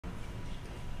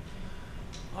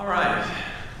All right.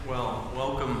 Well,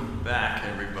 welcome back,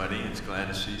 everybody. It's glad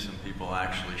to see some people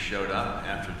actually showed up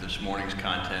after this morning's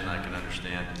content. I can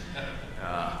understand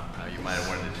how you might have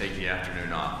wanted to take the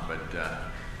afternoon off, but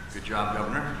good job,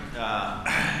 Governor.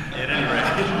 At any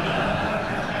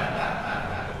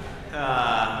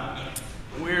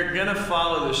rate, we're going to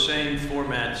follow the same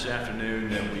format this afternoon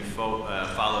that we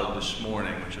followed this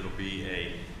morning, which it'll be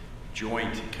a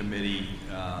joint committee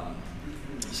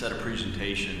set of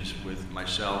presentations with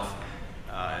myself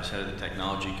as head of the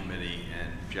technology committee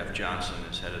and Jeff Johnson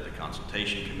as head of the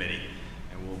consultation committee.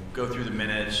 And we'll go through the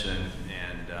minutes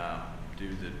and do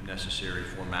the necessary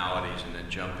formalities and then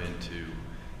jump into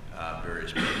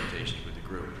various presentations with the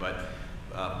group. But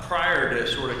prior to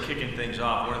sort of kicking things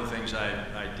off, one of the things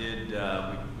I did,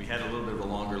 we had a little bit of a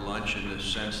longer lunch in the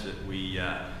sense that we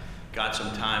got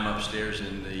some time upstairs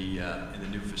in the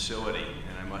new facility.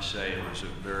 And I must say it was a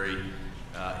very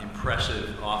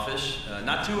impressive office.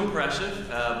 Not too impressive,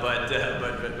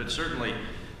 but certainly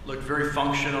looked very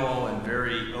functional and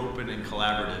very open and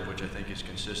collaborative, which I think is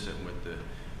consistent with the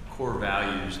core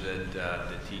values that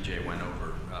TJ went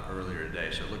over earlier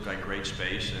today. So it looked like great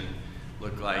space and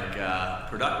looked like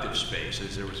productive space,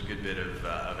 as there was a good bit of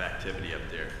activity up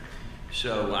there.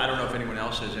 So I don't know if anyone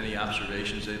else has any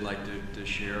observations they'd like to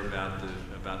share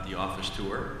about the office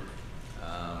tour.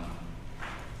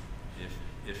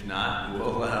 If not,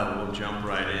 we'll jump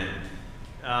right in.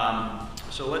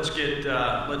 So let's get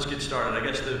started. I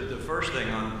guess the first thing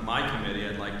on my committee,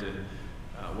 I'd like to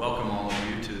welcome all of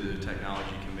you to the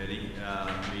technology committee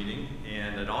meeting,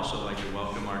 and I'd also like to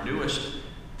welcome our newest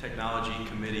technology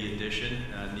committee addition,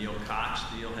 Neil Cox.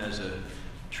 Neil has a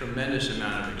tremendous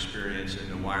amount of experience in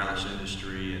the wireless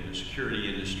industry and the security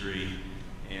industry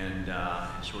and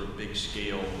sort of big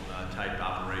scale type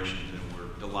operations, and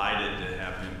we're delighted to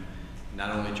have him not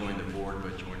only join the board,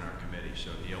 but join our committee.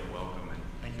 So Neil, welcome, and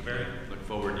thank you very much. Look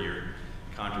forward to your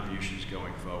contributions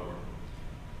going forward.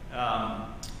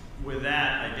 With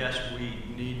that, I guess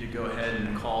we need to go ahead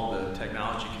and call the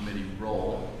technology committee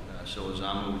roll. So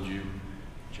Ozama, would you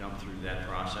jump through that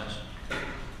process?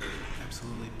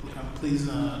 Absolutely. Please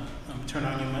turn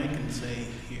on your mic and say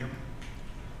here.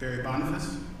 Barry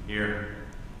Boniface. Here.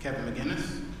 Kevin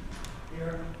McGinnis.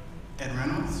 Here. Ed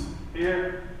Reynolds.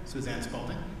 Here. Suzanne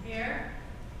Spalding. Here.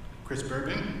 Chris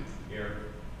Burbing. Here.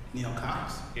 Neil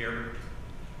Cox. Here.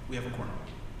 We have a quorum.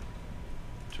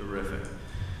 Terrific.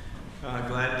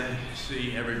 Glad to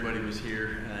see everybody was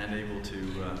here and able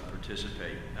to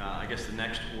participate. I guess the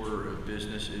next order of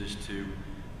business is to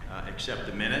accept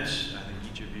the minutes. I think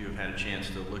each of you have had a chance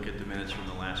to look at the minutes from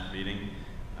the last meeting.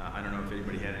 I don't know if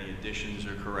anybody had any additions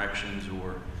or corrections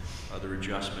or other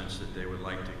adjustments that they would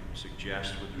like to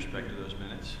suggest with respect to those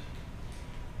minutes.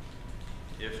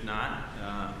 If not,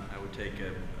 I would take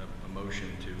a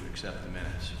motion to accept the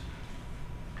minutes.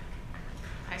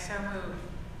 I so move.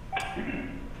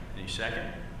 Any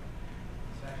second?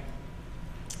 Second.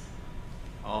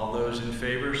 All those in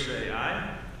favor say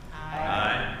aye.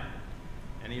 Aye.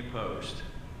 Any opposed?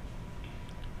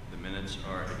 The minutes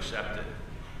are accepted.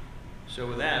 So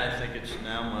with that, I think it's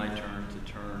now my turn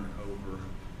to turn over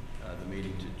the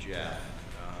meeting to Jeff,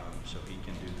 so he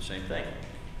can do the same thing.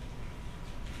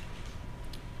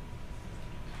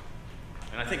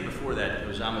 And I think before that,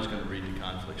 Ozama's going to read the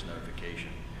conflicts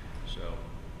notification. So,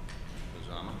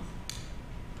 Ozama.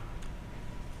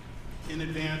 In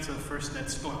advance of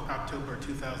FirstNet's October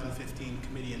 2015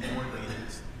 committee and board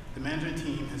meetings, the management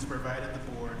team has provided the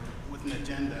board with an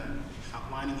agenda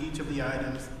outlining each of the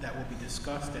items that will be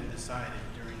discussed and decided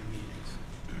during the meetings.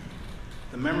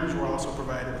 The members were also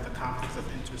provided with a conflicts of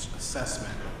interest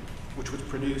assessment, which was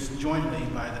produced jointly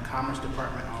by the Commerce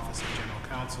Department Office of General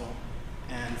Counsel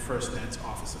and FirstNet's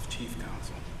Office of Chief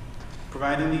Counsel.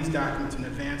 Providing these documents in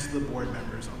advance to the board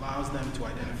members allows them to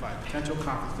identify potential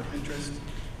conflicts of interest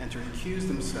and to recuse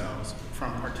themselves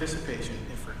from participation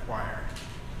if required.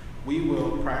 We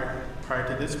will, prior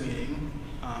to this meeting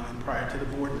and prior to the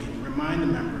board meeting, remind the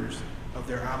members of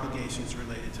their obligations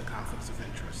related to conflicts of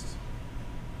interest.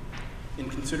 In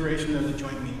consideration of the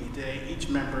joint meeting today, each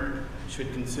member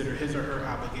should consider his or her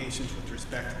obligations with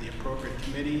respect to the appropriate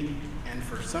committee, and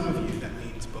for some of you, that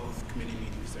means both committee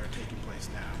meetings that are taking place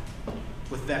now.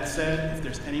 With that said, if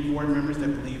there's any board members that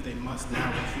believe they must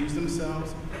now recuse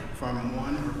themselves from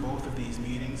one or both of these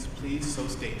meetings, please so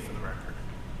state for the record.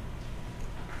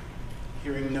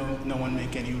 Hearing no one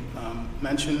make any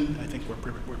mention, I think we're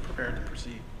prepared to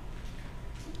proceed.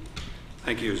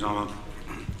 Thank you, Ozama.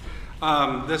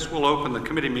 This will open the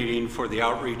committee meeting for the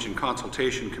Outreach and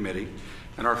Consultation Committee,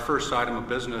 and our first item of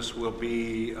business will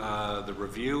be the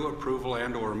review, approval,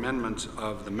 and/or amendments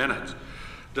of the minutes.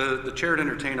 The chair to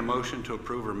entertain a motion to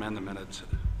approve or amend the minutes.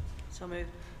 So moved.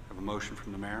 Have a motion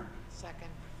from the mayor Second.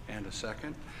 and a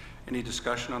second. Any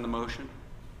discussion on the motion?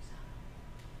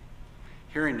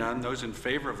 Hearing none, those in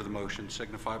favor of the motion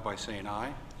signify by saying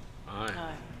aye.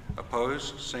 Aye.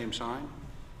 Opposed, same sign.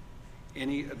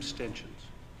 Any abstentions?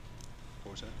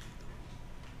 What was that?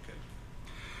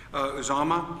 Okay.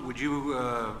 Uzama, would you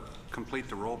complete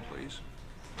the roll, please?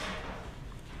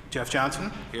 Jeff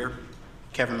Johnson, Here.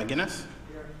 Kevin McGinnis,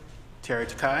 Here. Terry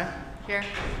Takai, Here.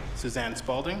 Suzanne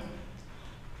Spalding,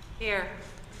 Here.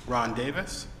 Ron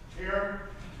Davis, Here.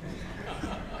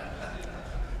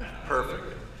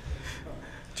 Perfect.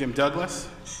 Jim Douglas,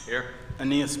 Here.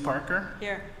 Aeneas Parker,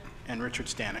 Here. and Richard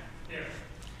Stanek. Here.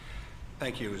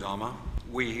 Thank you, Uzama.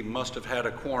 We must have had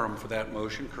a quorum for that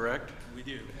motion, correct? We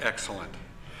do. Excellent.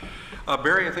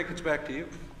 Barry, I think it's back to you.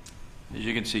 As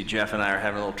you can see, Jeff and I are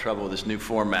having a little trouble with this new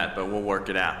format, but we'll work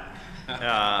it out.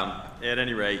 At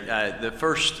any rate, the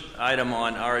first item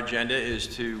on our agenda is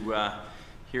to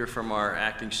hear from our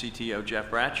acting CTO,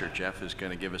 Jeff Bratcher. Jeff is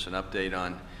going to give us an update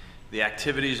on the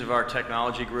activities of our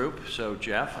technology group. So,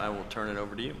 Jeff, I will turn it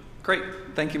over to you. Great.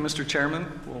 Thank you, Mr. Chairman.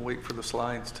 We'll wait for the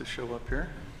slides to show up here.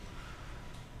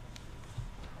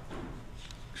 Make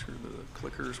sure the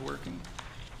clicker is working.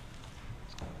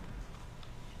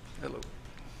 Hello.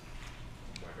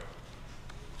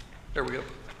 There we go.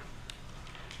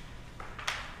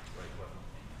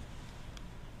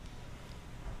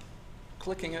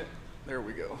 Clicking it. There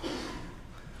we go.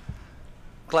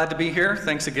 Glad to be here.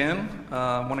 Thanks again.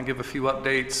 I want to give a few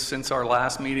updates since our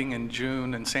last meeting in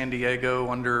June in San Diego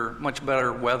under much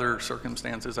better weather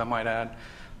circumstances, I might add.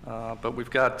 But we've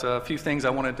got a few things I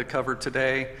wanted to cover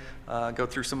today, go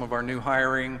through some of our new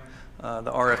hiring,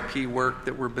 the RFP work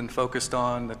that we've been focused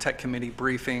on, the tech committee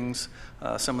briefings,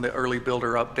 some of the early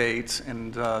builder updates,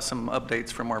 and some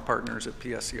updates from our partners at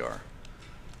PSCR.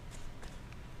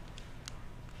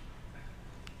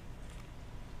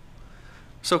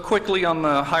 So quickly on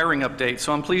the hiring update.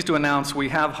 So I'm pleased to announce we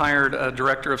have hired a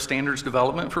director of standards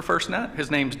development for FirstNet.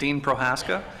 His name's Dean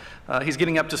Prohaska. He's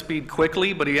getting up to speed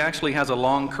quickly, but he actually has a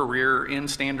long career in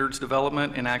standards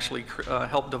development and actually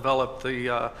helped develop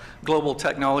the global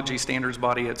technology standards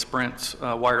body at Sprint's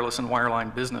wireless and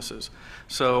wireline businesses.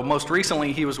 So most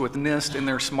recently, he was with NIST in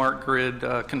their smart grid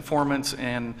conformance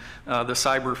and the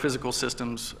cyber physical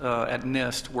systems at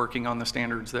NIST working on the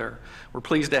standards there. We're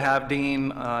pleased to have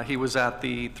Dean. He was at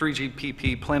the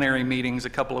 3GPP plenary meetings a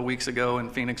couple of weeks ago in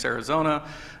Phoenix, Arizona,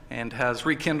 and has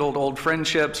rekindled old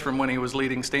friendships from when he was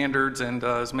leading standards and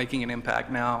is making an impact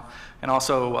now, and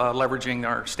also leveraging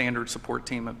our standard support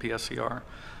team at PSCR.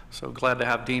 So glad to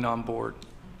have Dean on board.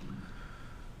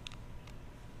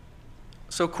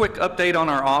 So quick update on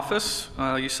our office.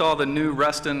 You saw the new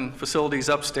Reston facilities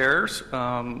upstairs.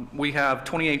 We have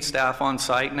 28 staff on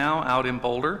site now out in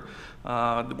Boulder.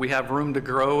 We have room to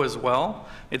grow as well.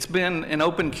 It's been an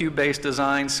open cube-based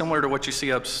design similar to what you see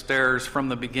upstairs from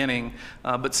the beginning,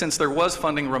 but since there was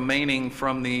funding remaining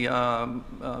from the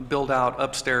build-out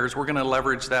upstairs, we're going to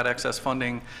leverage that excess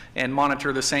funding and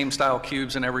monitor the same style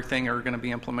cubes and everything are going to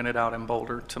be implemented out in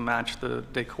Boulder to match the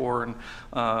decor and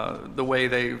the way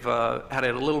they've had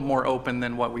it a little more open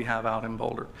than what we have out in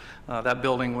Boulder. That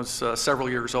building was several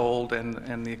years old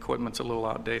and the equipment's a little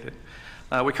outdated.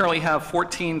 We currently have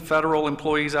 14 federal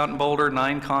employees out in Boulder,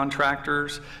 9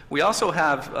 contractors. We also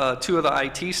have 2 of the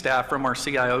IT staff from our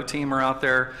CIO team are out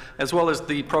there, as well as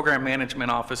the program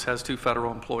management office has 2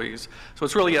 federal employees. So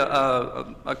it's really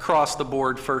a across the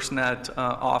board FirstNet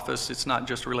office. It's not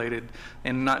just related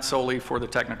and not solely for the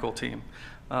technical team.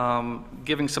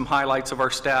 Giving some highlights of our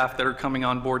staff that are coming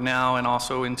on board now and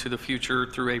also into the future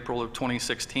through April of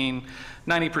 2016.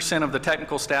 90% of the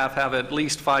technical staff have at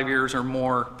least 5 years or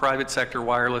more private sector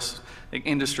wireless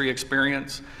industry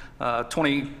experience.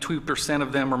 22%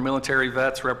 of them are military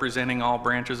vets representing all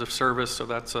branches of service, so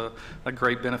that's a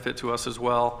great benefit to us as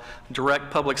well. Direct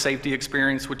public safety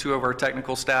experience with 2 of our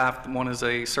technical staff. One is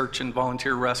a search and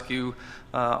volunteer rescue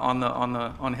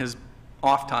on his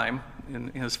off time, in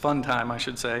his fun time, I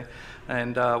should say,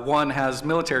 and one has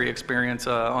military experience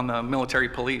on the military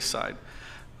police side.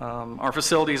 Our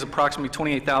facility is approximately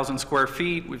 28,000 square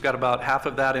feet. We've got about half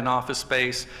of that in office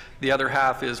space. The other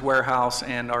half is warehouse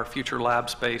and our future lab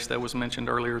space that was mentioned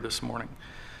earlier this morning.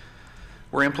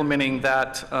 We're implementing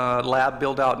that lab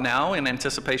build out now in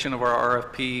anticipation of our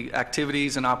RFP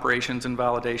activities and operations and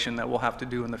validation that we'll have to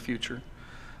do in the future.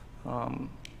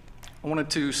 I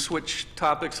wanted to switch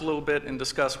topics a little bit and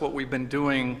discuss what we've been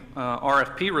doing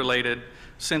RFP related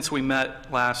since we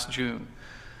met last June.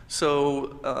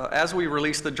 So as we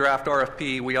released the draft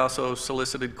RFP, we also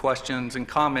solicited questions and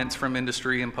comments from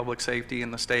industry and public safety in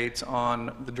the states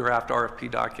on the draft RFP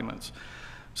documents.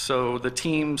 So the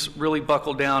teams really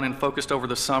buckled down and focused over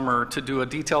the summer to do a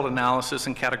detailed analysis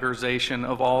and categorization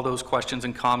of all those questions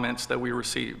and comments that we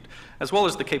received, as well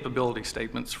as the capability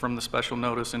statements from the special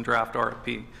notice and draft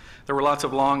RFP. There were lots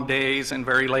of long days and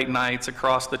very late nights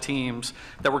across the teams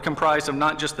that were comprised of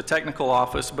not just the technical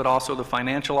office, but also the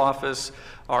financial office,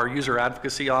 our user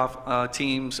advocacy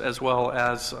teams, as well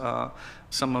as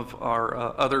some of our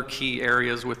other key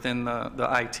areas within the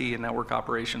IT and network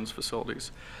operations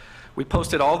facilities. We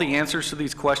posted all the answers to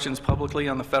these questions publicly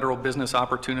on the Federal Business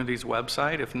Opportunities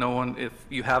website. If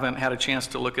you haven't had a chance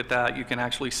to look at that, you can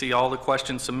actually see all the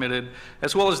questions submitted,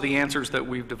 as well as the answers that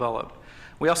we've developed.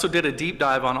 We also did a deep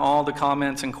dive on all the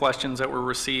comments and questions that were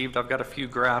received. I've got a few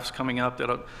graphs coming up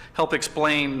that'll help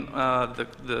explain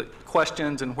the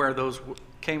questions and where those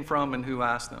came from and who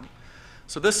asked them.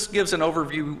 So this gives an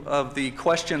overview of the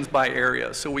questions by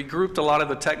area. So we grouped a lot of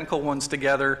the technical ones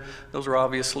together. Those are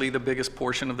obviously the biggest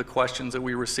portion of the questions that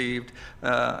we received.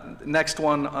 Next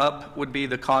one up would be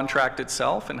the contract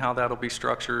itself and how that'll be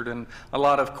structured, and a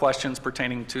lot of questions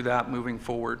pertaining to that moving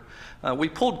forward. We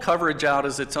pulled coverage out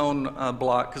as its own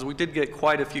block because we did get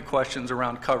quite a few questions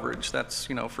around coverage. That's,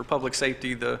 you know, for public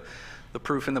safety, the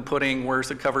proof in the pudding. Where's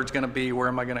the coverage going to be? Where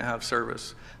am I going to have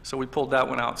service? So we pulled that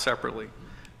one out separately.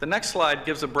 The next slide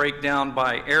gives a breakdown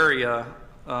by area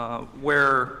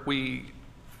where we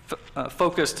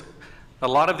focused a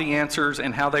lot of the answers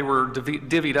and how they were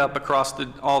divvied up across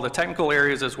all the technical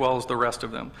areas as well as the rest of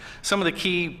them. Some of the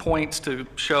key points to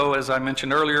show, as I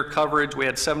mentioned earlier, coverage. We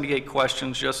had 78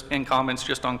 questions and comments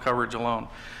just on coverage alone.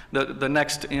 The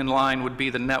next in line would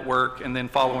be the network, and then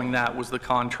following that was the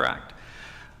contract.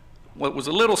 What was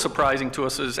a little surprising to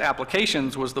us is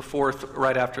applications was the fourth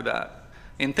right after that.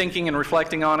 In thinking and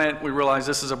reflecting on it, we realized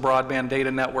this is a broadband data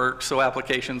network, so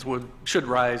applications should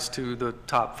rise to the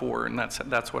top four, and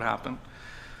that's what happened.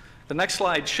 The next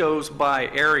slide shows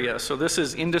by area. So this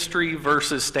is industry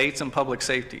versus states and public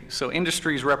safety. So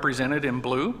industry is represented in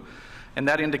blue, and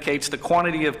that indicates the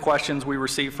quantity of questions we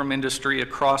receive from industry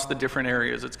across the different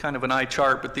areas. It's kind of an eye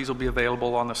chart, but these will be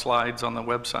available on the slides on the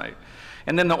website.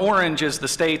 And then the orange is the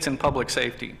states and public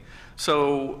safety.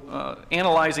 So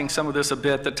analyzing some of this a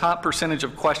bit, the top percentage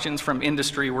of questions from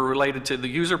industry were related to the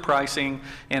user pricing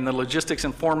and the logistics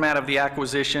and format of the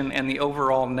acquisition and the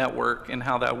overall network and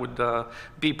how that would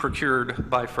be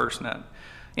procured by FirstNet.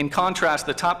 In contrast,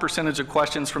 the top percentage of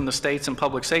questions from the states and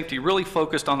public safety really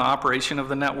focused on the operation of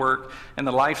the network and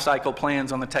the life cycle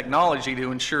plans on the technology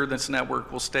to ensure this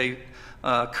network will stay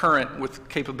current with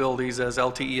capabilities as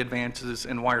LTE advances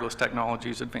and wireless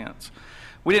technologies advance.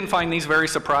 We didn't find these very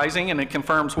surprising, and it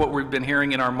confirms what we've been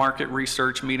hearing in our market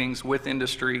research meetings with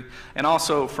industry and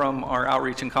also from our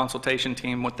outreach and consultation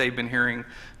team, what they've been hearing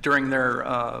during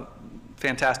their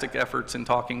fantastic efforts in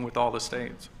talking with all the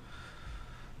states.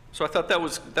 So I thought that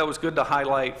was good to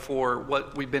highlight for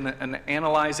what we've been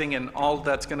analyzing and all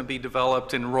that's going to be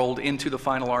developed and rolled into the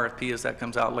final RFP as that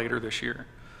comes out later this year.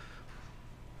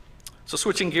 So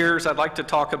switching gears, I'd like to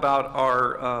talk about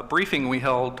our briefing we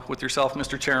held with yourself,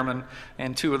 Mr. Chairman,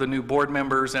 and two of the new board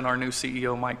members and our new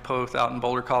CEO, Mike Poth, out in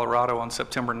Boulder, Colorado on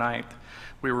September 9th.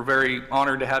 We were very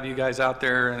honored to have you guys out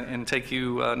there and take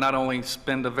you, not only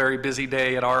spend a very busy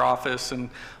day at our office and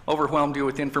overwhelmed you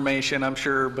with information, I'm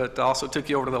sure, but also took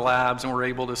you over to the labs and were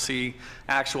able to see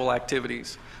actual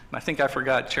activities. And I think I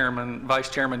forgot Vice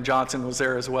Chairman Johnson was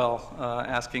there as well,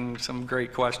 asking some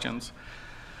great questions.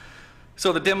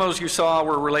 So the demos you saw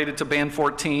were related to Band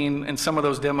 14, and some of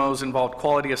those demos involved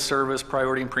quality of service,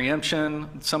 priority and preemption,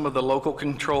 some of the local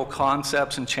control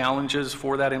concepts and challenges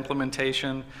for that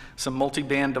implementation, some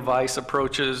multi-band device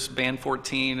approaches, Band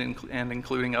 14 and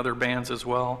including other bands as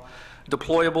well.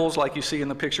 Deployables, like you see in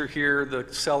the picture here,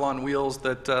 the cell on wheels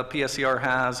that PSCR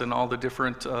has and all the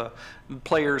different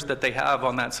players that they have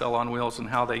on that cell on wheels and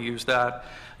how they use that.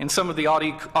 And some of the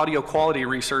audio quality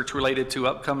research related to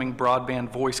upcoming broadband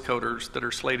voice coders that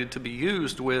are slated to be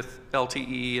used with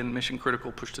LTE and mission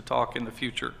critical push to talk in the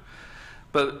future.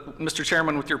 But Mr.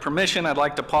 Chairman, with your permission, I'd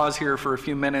like to pause here for a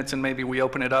few minutes and maybe we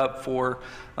open it up for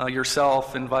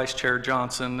yourself and Vice Chair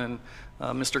Johnson and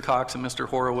Mr. Cox and Mr.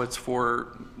 Horowitz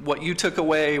for what you took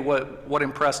away, what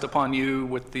impressed upon you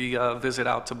with the visit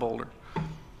out to Boulder.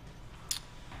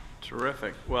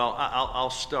 Terrific. Well, I'll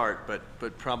start,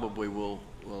 but probably we'll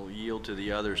yield to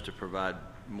the others to provide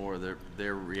more of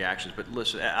their reactions. But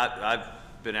listen, I've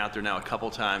been out there now a couple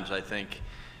times. I think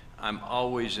I'm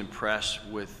always impressed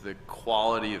with the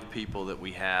quality of people that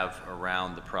we have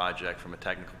around the project from a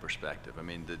technical perspective. I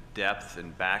mean, the depth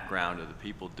and background of the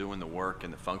people doing the work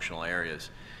in the functional areas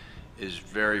is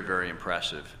very, very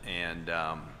impressive. And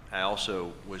I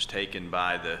also was taken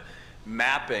by the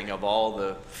mapping of all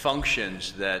the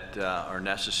functions that are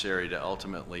necessary to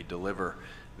ultimately deliver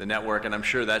the network. And I'm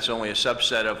sure that's only a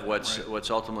subset of what's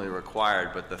ultimately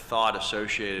required, but the thought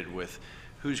associated with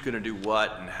who's going to do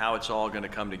what and how it's all going to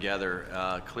come together,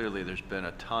 clearly there's been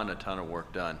a ton of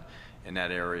work done in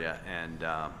that area. And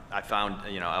I found,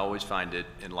 I always find it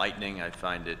enlightening, I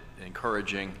find it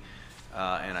encouraging,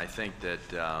 and I think that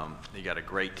you got a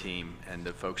great team, and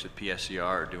the folks at PSCR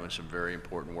are doing some very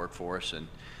important work for us,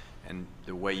 and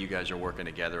the way you guys are working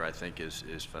together, I think,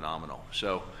 is phenomenal.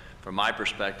 So from my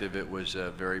perspective, it was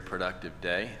a very productive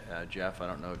day. Jeff, I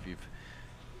don't know if you've...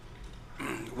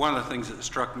 One of the things that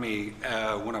struck me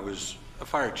when I was a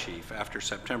fire chief after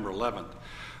September 11th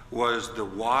was the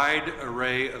wide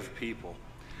array of people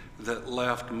that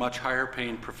left much higher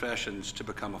paying professions to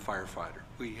become a firefighter.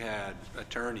 We had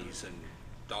attorneys and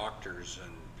doctors,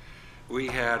 and we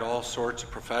had all sorts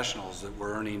of professionals that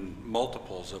were earning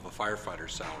multiples of a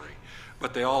firefighter's salary,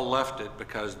 but they all left it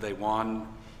because they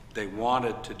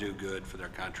wanted to do good for their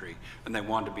country, and they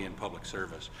wanted to be in public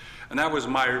service. And that was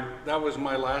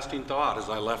my lasting thought as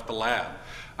I left the lab.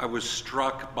 I was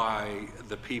struck by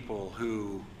the people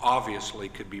who obviously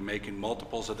could be making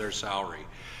multiples of their salary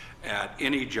at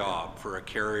any job for a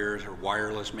carrier or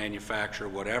wireless manufacturer,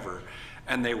 whatever,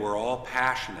 and they were all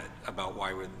passionate about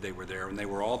why they were there, and they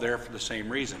were all there for the same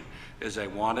reason, is they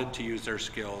wanted to use their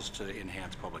skills to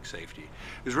enhance public safety.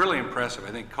 It was really impressive.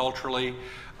 I think culturally,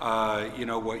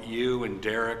 what you and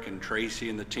Derek and Tracy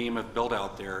and the team have built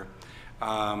out there,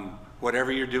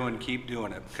 whatever you're doing, keep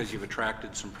doing it, because you've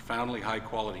attracted some profoundly high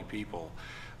quality people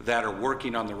that are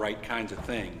working on the right kinds of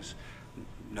things.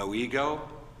 No ego,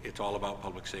 it's all about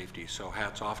public safety. So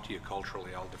hats off to you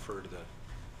culturally. I'll defer to the...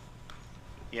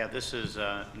 Yeah, this is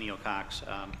Neil Cox.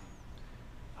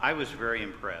 I was very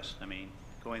impressed. I mean,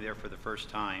 going there for the first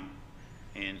time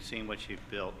and seeing what you've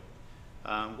built.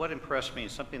 What impressed me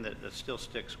is something that still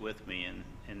sticks with me,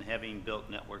 and having built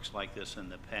networks like this in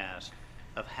the past,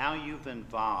 of how you've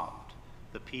involved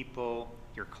the people,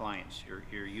 your clients,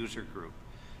 your user group.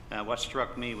 What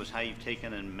struck me was how you've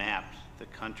taken and mapped the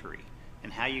country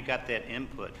and how you got that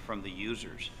input from the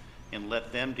users and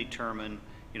let them determine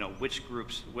which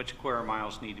groups, which square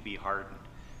miles need to be hardened.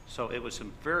 So it was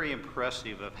very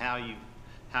impressive of how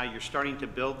you're starting to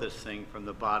build this thing from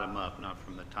the bottom up, not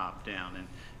from the top down. And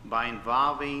by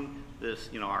involving this,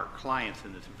 our clients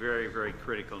in this very, very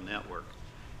critical network,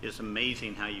 it's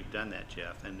amazing how you've done that,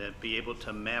 Jeff. And to be able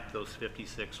to map those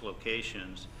 56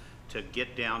 locations to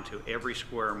get down to every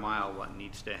square mile what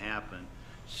needs to happen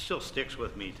still sticks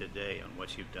with me today on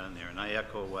what you've done there. And I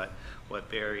echo what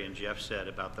Barry and Jeff said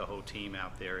about the whole team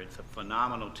out there. It's a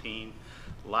phenomenal team,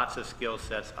 lots of skill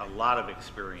sets, a lot of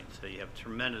experience. So you have a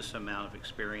tremendous amount of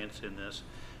experience in this.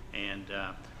 And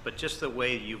but just the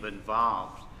way you've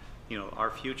involved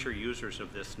our future users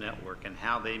of this network and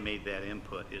how they made that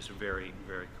input is very,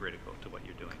 very critical to what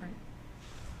you're doing. Great.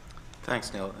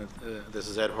 Thanks, Neil. This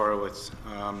is Ed Horowitz.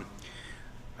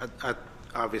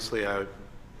 Obviously, I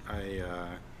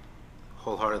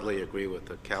wholeheartedly agree with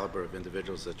the caliber of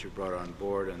individuals that you brought on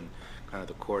board and kind of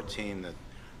the core team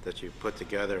that you put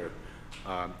together.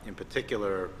 In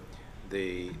particular,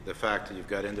 the fact that you've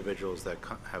got individuals that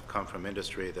have come from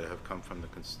industry, that have come from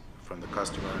the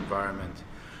customer environment,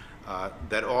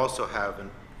 that also have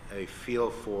a feel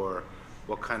for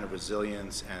what kind of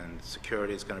resilience and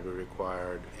security is going to be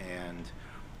required, and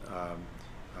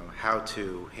how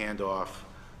to hand off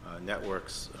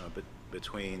networks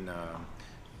between a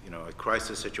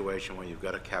crisis situation where you've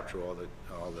got to capture all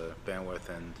the bandwidth,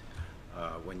 and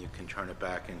when you can turn it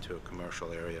back into a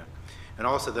commercial area. And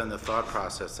also then the thought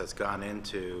process that's gone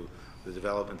into the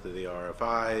development of the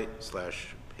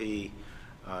RFI/P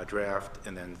draft,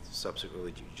 and then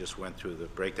subsequently you just went through the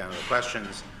breakdown of the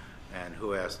questions and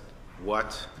who asked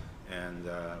what, and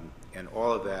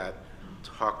all of that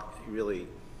really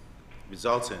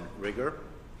results in rigor,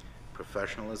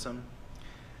 professionalism,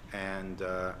 and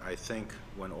I think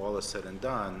when all is said and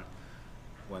done,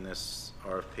 when this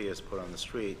RFP is put on the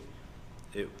street,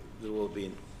 there will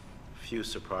be few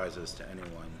surprises to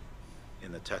anyone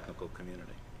in the technical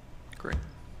community. Great.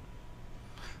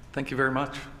 Thank you very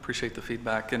much. Appreciate the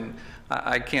feedback. And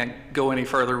I can't go any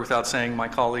further without saying my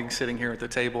colleagues sitting here at the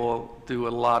table do a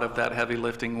lot of that heavy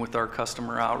lifting with our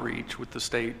customer outreach, with the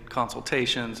state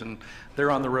consultations, and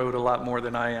they're on the road a lot more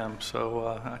than I am.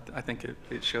 So I think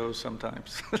it shows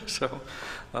sometimes. So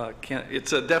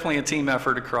it's definitely a team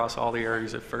effort across all the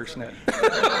areas at FirstNet.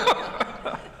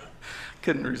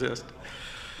 Couldn't resist.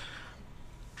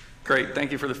 Great,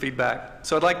 thank you for the feedback.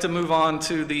 So I'd like to move on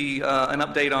to an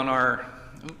update on our,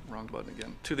 wrong button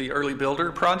again, to the early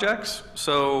builder projects.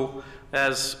 So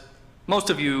as most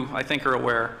of you, I think, are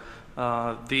aware,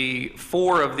 the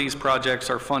 4 of these projects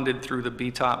are funded through the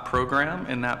BTOP program,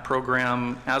 and that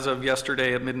program, as of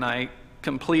yesterday at midnight,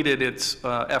 completed its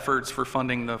efforts for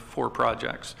funding the 4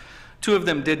 projects. 2 of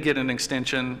them did get an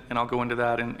extension, and I'll go into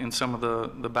that in some of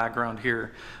the background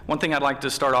here. One thing I'd like to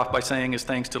start off by saying is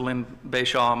thanks to Lynn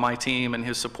Bayshaw, my team, and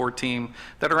his support team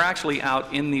that are actually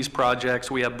out in these projects.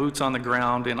 We have boots on the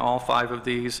ground in all 5 of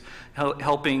these,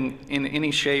 helping in any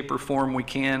shape or form we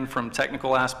can, from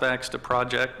technical aspects to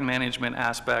project management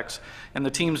aspects. And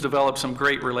the teams develop some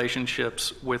great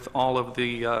relationships with all of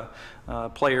the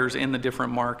players in the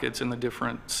different markets, in the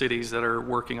different cities that are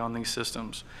working on these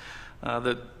systems.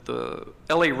 The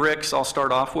LA RICS I'll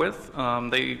start off with.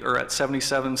 They are at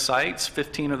 77 sites.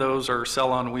 15 of those are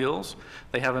cell on wheels.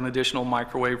 They have an additional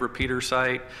microwave repeater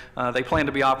site. They plan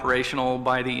to be operational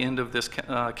by the end of this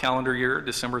calendar year,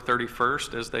 December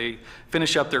 31st, as they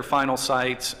finish up their final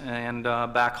sites and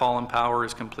backhaul and power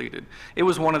is completed. It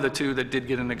was one of the 2 that did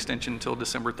get an extension until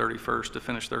December 31st to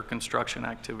finish their construction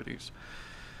activities.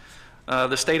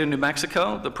 The state of New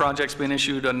Mexico, the project's been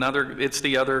issued it's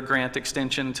the other grant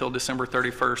extension until December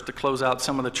 31st to close out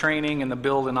some of the training and the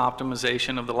build and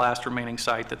optimization of the last remaining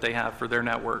site that they have for their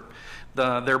network.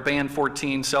 Their Band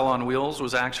 14 cell on wheels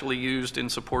was actually used in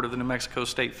support of the New Mexico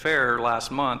State Fair last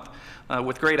month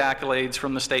with great accolades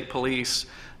from the state police,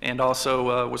 and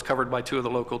also was covered by 2 of the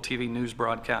local TV news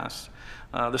broadcasts.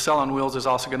 The Cell on Wheels is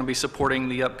also going to be supporting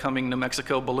the upcoming New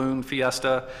Mexico Balloon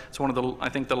Fiesta. It's one of the, I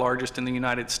think, the largest in the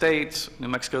United States. New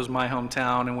Mexico's my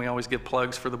hometown, and we always give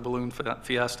plugs for the Balloon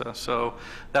Fiesta. So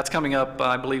that's coming up,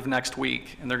 I believe, next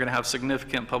week, and they're going to have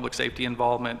significant public safety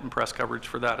involvement and press coverage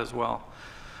for that as well.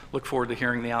 Look forward to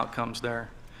hearing the outcomes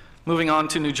there. Moving on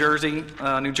to New Jersey.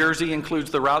 New Jersey includes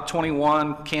the Route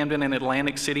 21, Camden, and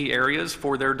Atlantic City areas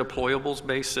for their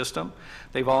deployables-based system.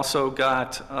 They've also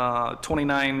got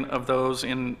 29 of those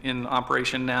in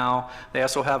operation now. They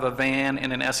also have a van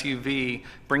and an SUV,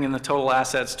 bringing the total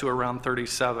assets to around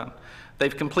 37.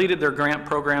 They've completed their grant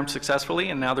program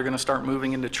successfully, and now they're going to start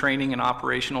moving into training and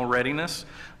operational readiness.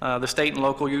 The state and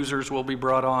local users will be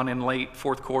brought on in late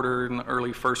 4th quarter and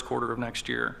early 1st quarter of next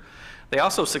year. They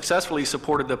also successfully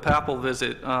supported the Papal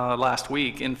visit last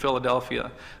week in Philadelphia,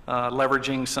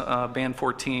 leveraging Band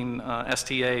 14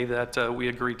 STA that we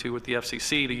agreed to with the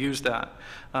FCC to use that.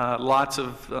 Lots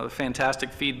of fantastic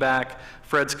feedback.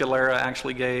 Fred Scalera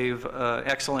actually gave an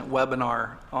excellent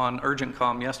webinar on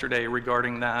UrgentCom yesterday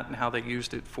regarding that and how they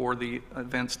used it for the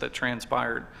events that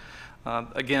transpired.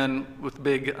 Again, with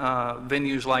big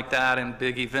venues like that and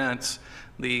big events,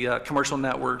 the commercial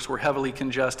networks were heavily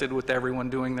congested with everyone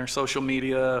doing their social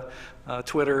media,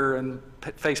 Twitter and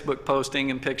Facebook posting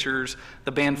and pictures.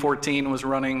 The Band 14 was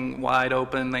running wide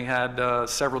open. They had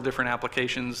several different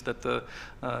applications that the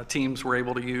teams were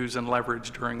able to use and leverage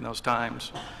during those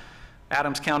times.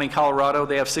 Adams County, Colorado,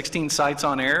 they have 16 sites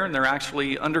on air, and they're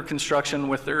actually under construction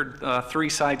with their 3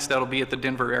 sites that'll be at the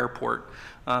Denver airport.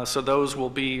 So those will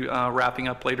be wrapping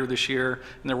up later this year,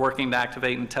 and they're working to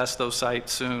activate and test those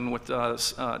sites soon with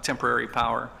temporary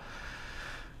power.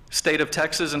 State of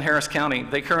Texas and Harris County,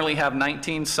 they currently have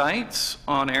 19 sites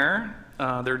on air.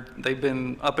 They've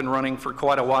been up and running for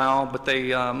quite a while, but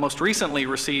they most recently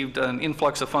received an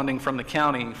influx of funding from the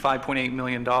county, $5.8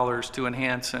 million, to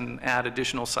enhance and add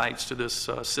additional sites to this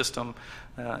system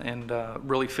and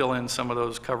really fill in some of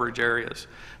those coverage areas.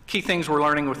 Key things we're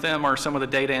learning with them are some of the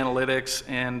data analytics,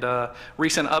 and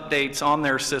recent updates on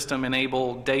their system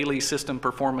enable daily system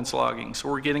performance logging. So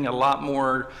we're getting a lot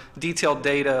more detailed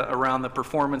data around the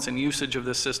performance and usage of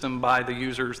this system by the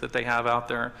users that they have out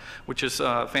there, which is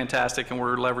fantastic, and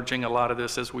we're leveraging a lot of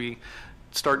this as we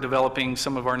start developing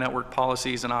some of our network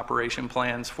policies and operation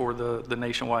plans for the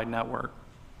nationwide network.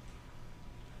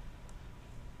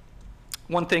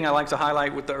 One thing I like to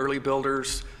highlight with the early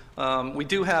builders, we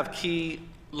do have key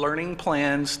learning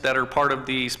plans that are part of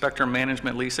the spectrum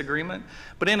management lease agreement.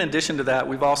 But in addition to that,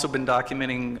 we've also been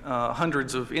documenting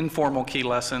hundreds of informal key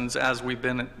lessons as we've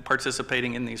been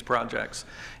participating in these projects.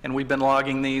 And we've been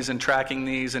logging these and tracking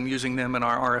these and using them in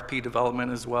our RFP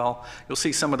development as well. You'll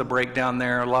see some of the breakdown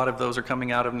there. A lot of those are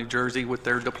coming out of New Jersey with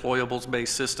their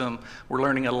deployables-based system. We're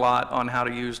learning a lot on how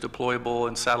to use deployable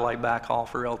and satellite backhaul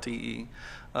for LTE.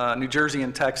 New Jersey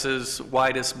and Texas,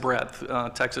 widest breadth.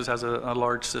 Texas has a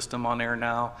large system on air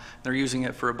now. They're using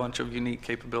it for a bunch of unique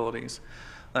capabilities.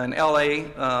 In LA,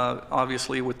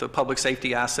 obviously with the public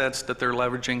safety assets that they're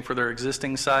leveraging for their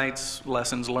existing sites,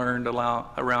 lessons learned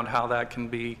around how that can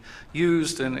be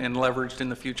used and leveraged in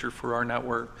the future for our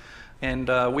network. And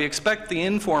we expect the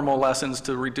informal lessons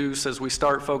to reduce as we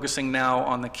start focusing now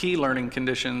on the key learning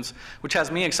conditions, which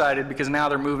has me excited because now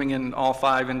they're moving in all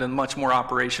 5 into a much more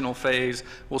operational phase.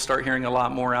 We'll start hearing a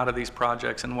lot more out of these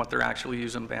projects and what they're actually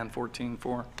using Band 14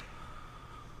 for.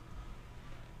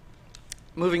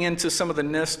 Moving into some of the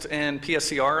NIST and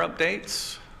PSCR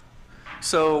updates.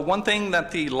 So one thing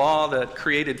that the law that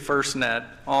created FirstNet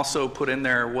also put in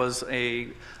there was a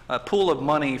pool of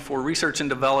money for research and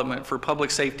development for public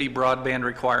safety broadband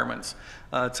requirements.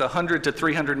 It's $100 to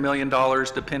 $300 million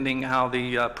depending how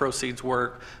the proceeds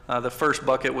work. The first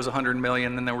bucket was $100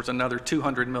 million, and there was another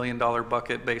 $200 million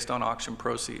bucket based on auction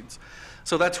proceeds.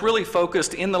 So that's really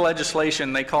focused in the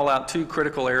legislation. They call out 2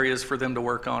 critical areas for them to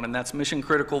work on, and that's mission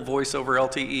critical voice over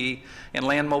LTE and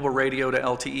land mobile radio to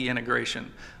LTE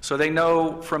integration. So they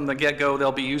know from the get-go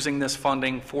they'll be using this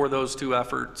funding for those 2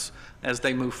 efforts as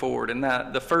they move forward. And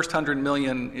that the first $100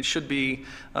 million, it should be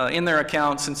in their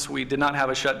account since we did not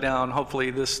have a shutdown, hopefully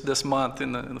this month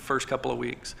in the first couple of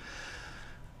weeks.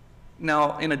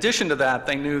 Now, in addition to that,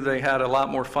 they knew they had a lot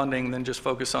more funding than just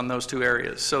focus on those 2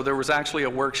 areas. So there was actually a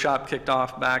workshop kicked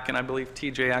off back, and I believe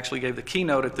TJ actually gave the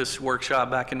keynote at this workshop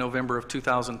back in November of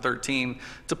 2013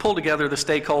 to pull together the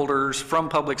stakeholders from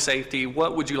public safety.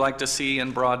 What would you like to see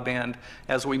in broadband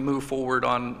as we move forward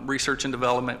on research and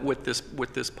development with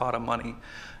this pot of money?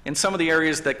 And some of the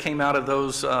areas that came out of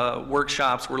those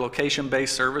workshops were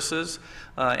location-based services,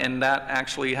 and that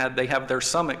actually they have their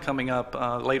summit coming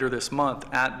up later this month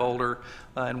at Boulder,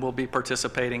 and we'll be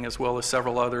participating as well as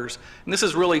several others. And this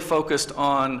is really focused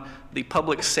on the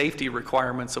public safety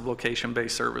requirements of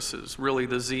location-based services, really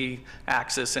the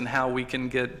Z-axis and how we can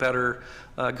get better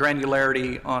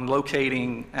granularity on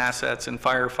locating assets and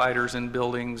firefighters in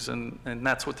buildings, and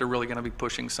that's what they're really going to be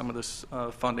pushing some of this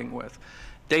funding with.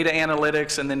 Data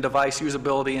analytics, and then device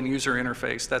usability and user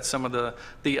interface. That's some of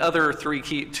the other 2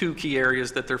 key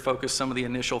areas that they're focused some of the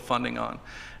initial funding on.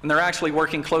 And they're actually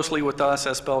working closely with us,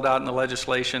 as spelled out in the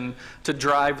legislation, to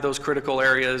drive those critical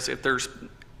areas. If there's,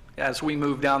 as we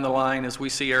move down the line, as we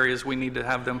see areas we need to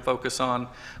have them focus on,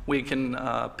 we can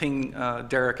ping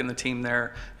Derek and the team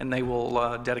there, and they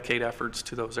will dedicate efforts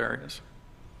to those areas.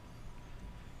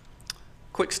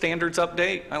 Quick standards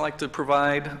update I like to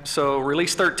provide. So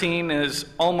release 13 is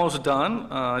almost done.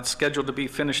 It's scheduled to be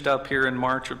finished up here in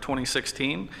March of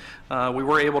 2016. We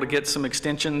were able to get some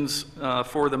extensions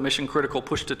for the mission critical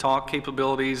push to talk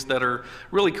capabilities that are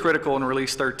really critical in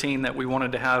release 13 that we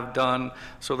wanted to have done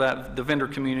so that the vendor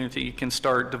community can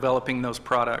start developing those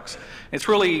products. It's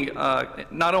really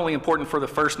not only important for the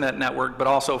FirstNet network, but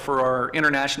also for our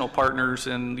international partners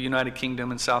in the United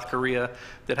Kingdom and South Korea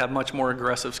that have much more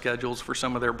aggressive schedules for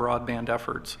some of their broadband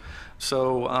efforts.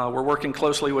 So we're working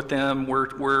closely with them.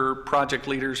 We're project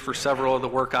leaders for several of the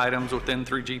work items within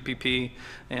 3GPP,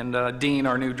 and Dean,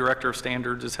 our new Director of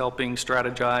Standards, is helping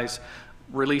strategize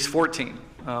Release 14.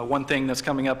 One thing that's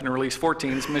coming up in Release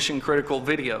 14 is mission critical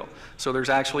video. So there's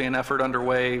actually an effort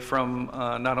underway from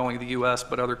not only the US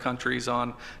but other countries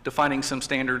on defining some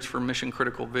standards for mission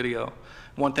critical video.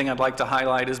 One thing I'd like to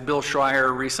highlight is Bill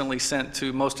Schreier recently sent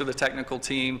to most of the technical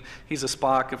team, he's a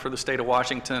SPOC for the state of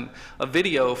Washington, a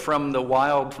video from the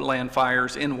wildland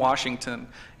fires in Washington.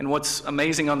 And what's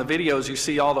amazing on the videos, you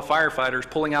see all the firefighters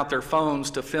pulling out their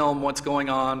phones to film what's going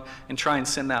on and try and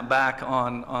send that back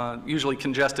on usually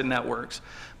congested networks.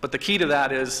 But the key to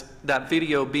that is that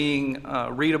video being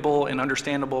readable and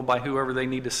understandable by whoever they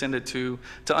need to send it to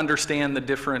understand the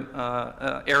different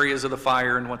areas of the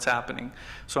fire and what's happening.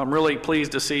 So I'm really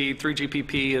pleased to see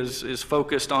 3GPP is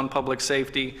focused on public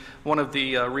safety. One of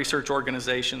the research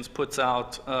organizations puts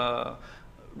out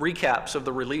recaps of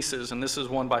the releases, and this is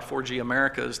one by 4G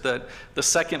Americas, that the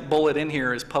second bullet in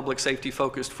here is public safety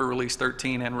focused for Release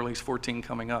 13 and Release 14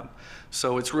 coming up.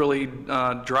 So it's really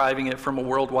driving it from a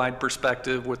worldwide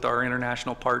perspective with our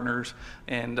international partners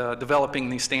and developing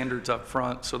these standards up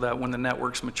front so that when the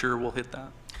networks mature, we'll hit that.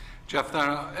 Jeff,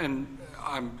 and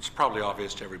it's probably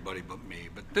obvious to everybody but me,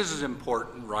 but this is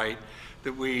important, right?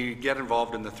 That we get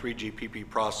involved in the 3GPP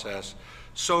process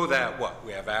so that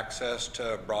we have access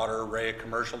to a broader array of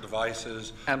commercial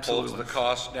devices, Absolutely. holds the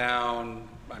cost down.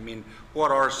 I mean,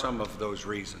 what are some of those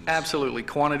reasons? Absolutely.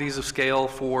 Quantities of scale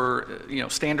for,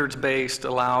 standards-based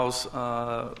allows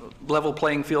level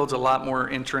playing fields, a lot more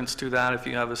entrance to that if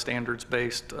you have a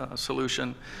standards-based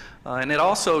solution. And it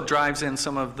also drives in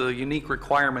some of the unique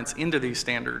requirements into these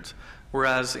standards,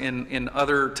 whereas in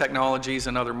other technologies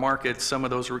and other markets, some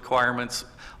of those requirements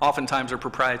oftentimes are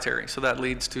proprietary. So that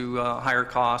leads to higher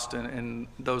cost and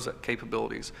those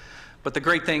capabilities. But the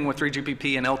great thing with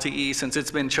 3GPP and LTE, since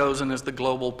it's been chosen as the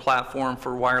global platform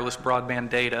for wireless broadband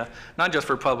data, not just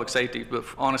for public safety, but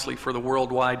honestly for the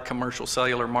worldwide commercial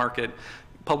cellular market,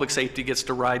 public safety gets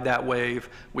to ride that wave.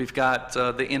 We've got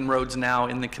the inroads now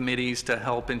in the committees to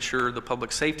help ensure the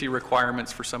public safety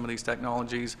requirements for some of these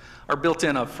technologies are built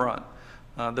in up front.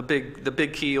 The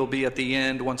big key will be at the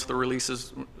end once the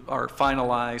releases are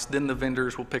finalized, then the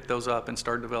vendors will pick those up and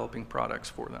start developing products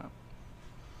for that.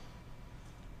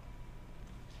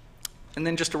 And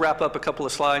then just to wrap up a couple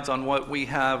of slides on what we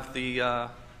have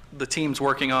the teams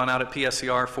working on out at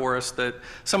PSCR for us, that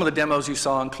some of the demos you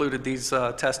saw included these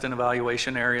test and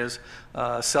evaluation areas,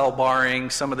 cell barring,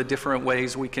 some of the different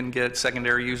ways we can get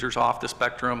secondary users off the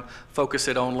spectrum, focus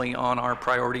it only on our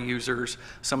priority users,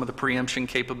 some of the preemption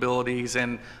capabilities,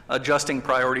 and adjusting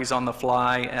priorities on the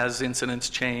fly as incidents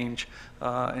change,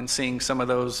 and seeing some of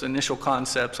those initial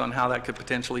concepts on how that could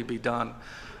potentially be done.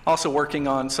 Also working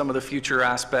on some of the future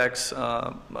aspects,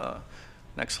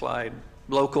 next slide,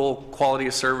 local quality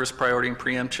of service, priority and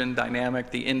preemption, dynamic,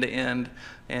 the end-to-end,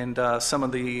 and some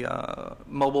of the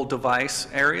mobile device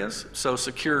areas. So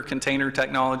secure container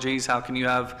technologies, how can you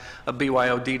have a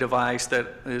BYOD device that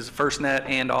is FirstNet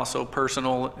and also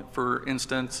personal, for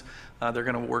instance. They're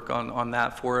going to work on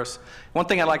that for us. One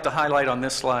thing I'd like to highlight on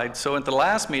this slide, so at the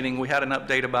last meeting we had an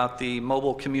update about the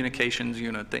Mobile Communications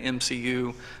Unit, the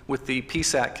MCU, with the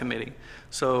PSAC committee.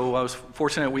 So I was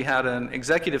fortunate we had an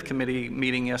executive committee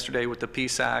meeting yesterday with the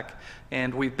PSAC,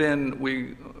 and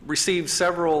we received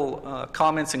several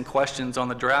comments and questions on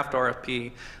the draft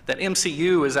RFP that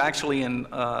MCU is actually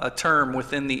a term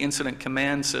within the incident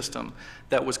command system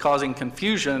that was causing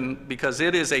confusion because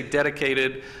it is a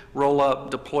dedicated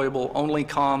roll-up deployable only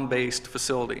comm-based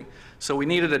facility. So we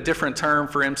needed a different term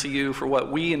for MCU for what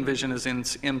we envision as in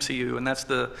MCU, and that's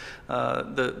the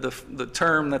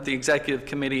term that the executive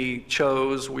committee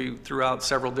chose. We threw out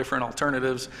several different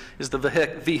alternatives, is the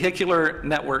vehicular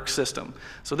network system.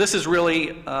 So this is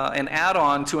really an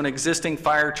add-on to an existing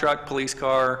fire truck, police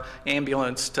car,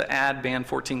 ambulance to add band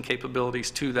 14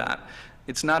 capabilities to that.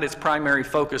 It's not its primary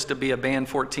focus to be a band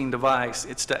 14 device,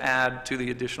 it's to add to the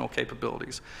additional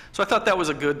capabilities. So I thought that was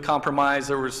a good compromise.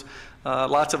 There was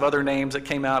lots of other names that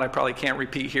came out I probably can't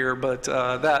repeat here, but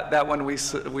that one we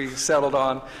settled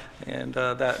on, and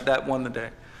that won the day.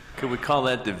 Could we call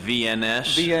that the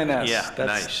VNS? VNS. Yeah,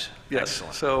 nice. Yes.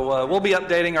 Excellent. So we'll be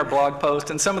updating our blog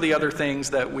post and some of the other things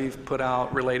that we've put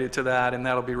out related to that, and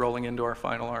that'll be rolling into our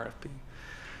final RFP.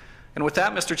 And with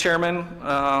that, Mr. Chairman,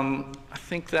 I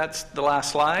think that's the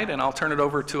last slide, and I'll turn it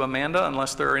over to Amanda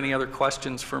unless there are any other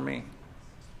questions for me.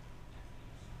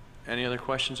 Any other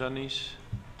questions on these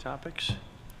topics?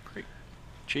 Great.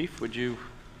 Chief, would you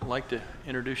like to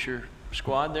introduce your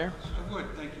squad there? I would.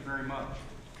 Thank you very much.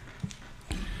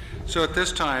 So at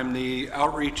this time, the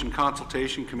Outreach and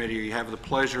Consultation Committee, you have the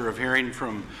pleasure of hearing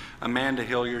from Amanda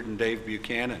Hilliard and Dave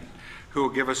Buchanan, who will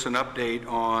give us an update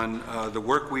on the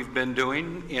work we've been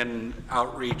doing in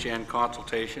outreach and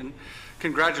consultation.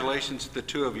 Congratulations to the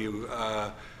two of you.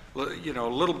 You know,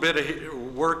 a little bit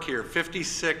of work here,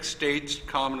 56 states,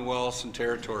 commonwealths, and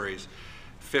territories.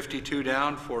 52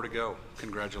 down, 4 to go.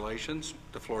 Congratulations.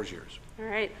 The floor is yours. All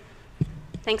right.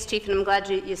 Thanks, Chief, and I'm glad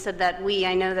you said that we.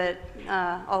 I know that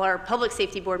all our public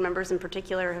safety board members in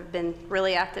particular have been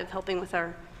really active helping with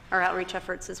our outreach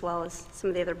efforts, as well as some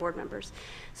of the other board members.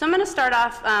 So I'm going to start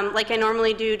off, like I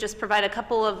normally do, just provide a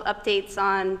couple of updates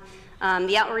on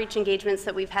the outreach engagements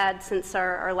that we've had since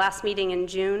our last meeting in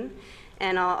June.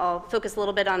 And I'll focus a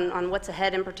little bit on what's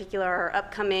ahead, in particular our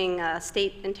upcoming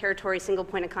State and Territory Single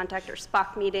Point of Contact, or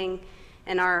SPOC meeting,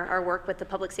 and our work with the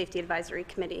Public Safety Advisory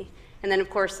Committee. And then,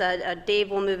 of course, Dave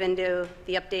will move into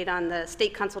the update on the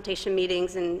state consultation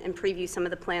meetings and preview some of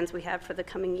the plans we have for the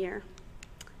coming year.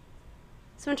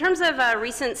 So in terms of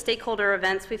recent stakeholder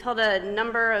events, we've held a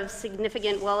number of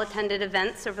significant, well-attended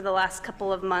events over the last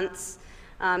couple of months,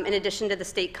 in addition to the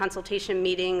state consultation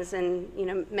meetings and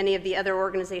many of the other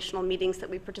organizational meetings that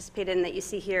we participate in that you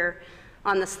see here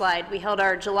on the slide. We held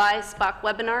our July SPOC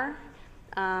webinar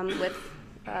with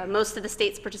most of the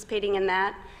states participating in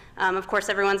that. Of course,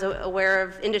 everyone's aware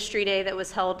of Industry Day that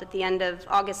was held at the end of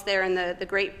August there, and the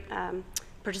great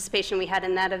participation we had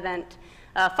in that event.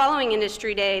 Following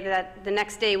Industry Day, the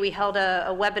next day we held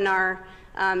a webinar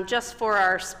just for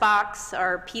our SPOCs,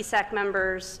 our PSAC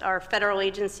members, our federal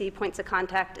agency points of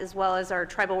contact, as well as our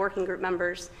tribal working group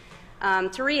members,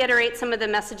 to reiterate some of the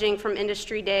messaging from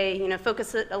Industry Day,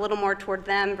 focus it a little more toward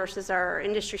them versus our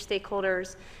industry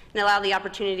stakeholders, and allow the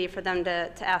opportunity for them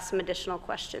to ask some additional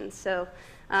questions. So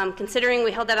considering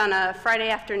we held that on a Friday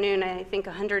afternoon, I think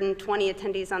 120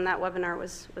 attendees on that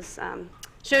webinar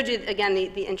showed you, again,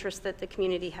 the interest that the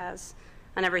community has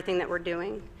on everything that we're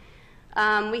doing.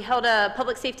 We held a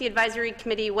Public Safety Advisory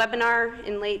Committee webinar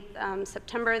in late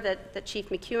September that Chief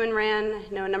McEwen ran.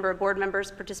 I know a number of board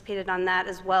members participated on that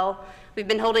as well. We've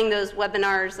been holding those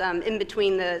webinars in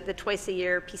between the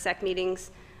twice-a-year PSAC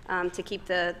meetings to keep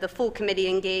the full committee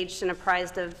engaged and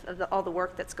apprised of all the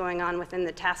work that's going on within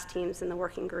the task teams and the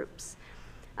working groups.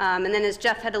 And then as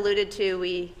Jeff had alluded to,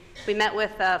 we met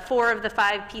with 4 of the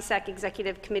 5 PSAC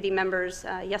Executive Committee members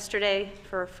yesterday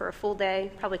for a full day.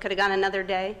 Probably could have gone another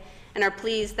day, and are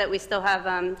pleased that we still have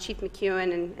Chief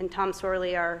McEwen and Tom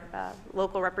Sorley, our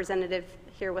local representative,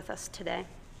 here with us today.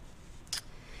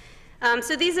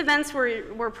 So these events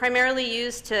were primarily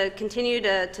used to continue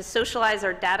to socialize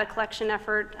our data collection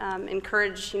effort,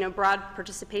 encourage broad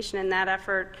participation in that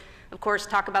effort. Of course,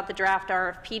 talk about the draft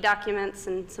RFP documents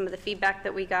and some of the feedback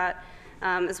that we got,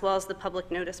 as well as the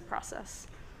public notice process.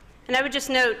 And I would just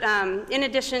note, in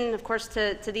addition, of course,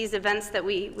 to these events that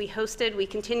we hosted, we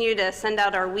continue to send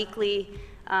out our weekly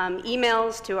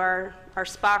emails to our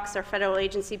SPOCs, our federal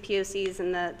agency POCs,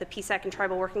 and the PSAC and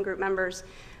tribal working group members,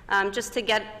 just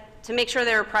to make sure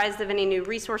they're apprised of any new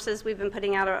resources we've been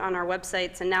putting out on our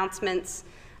websites, announcements,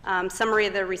 summary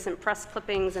of the recent press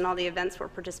clippings, and all the events we're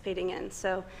participating in.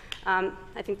 So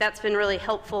I think that's been really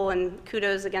helpful, and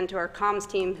kudos again to our comms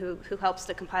team who helps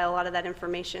to compile a lot of that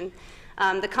information.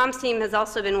 The comms team has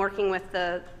also been working with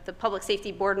the public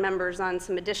safety board members on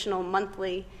some additional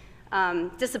monthly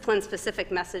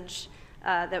discipline-specific message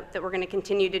that we're going to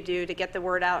continue to do to get the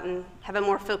word out and have a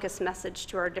more focused message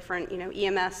to our different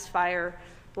EMS, fire,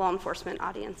 law enforcement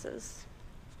audiences.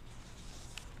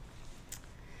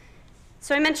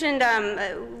 So I mentioned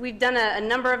we've done a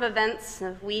number of events.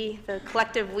 The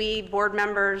collective we, board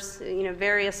members,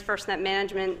 various FirstNet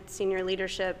management, senior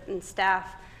leadership, and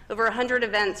staff, over 100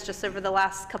 events just over the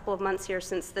last couple of months here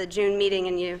since the June meeting,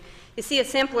 and you see a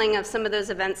sampling of some of those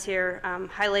events here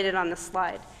highlighted on the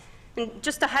slide. And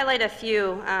just to highlight a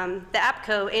few, the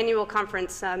APCO annual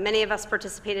conference, many of us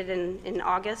participated in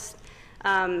August.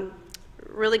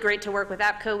 Really great to work with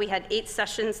APCO. We had 8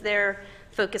 sessions there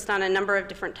focused on a number of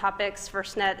different topics: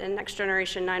 FirstNet and Next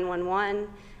Generation 911,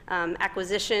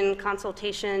 acquisition,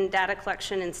 consultation, data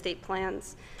collection, and state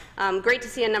plans. Great to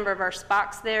see a number of our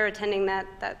SPOCs there attending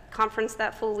that conference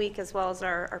that full week, as well as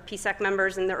our PSAC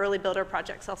members, and the early builder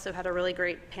projects also had a really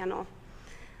great panel.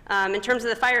 In terms of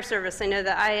the fire service, I know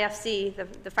the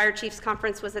IAFC, the Fire Chiefs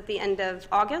Conference, was at the end of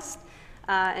August,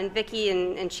 and Vicki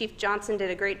and Chief Johnson did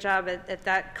a great job at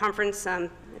that conference.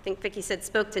 I think Vicki said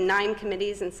spoke to 9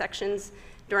 committees and sections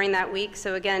during that week.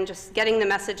 So again, just getting the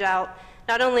message out,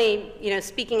 not only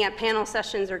speaking at panel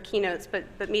sessions or keynotes,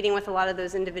 but meeting with a lot of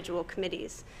those individual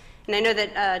committees. And I know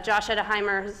that Josh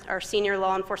Edeheimer, our senior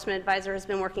law enforcement advisor, has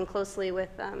been working closely with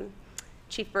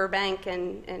Chief Burbank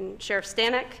and Sheriff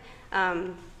Stanek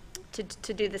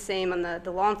to do the same on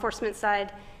the law enforcement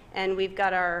side. And we've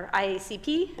got our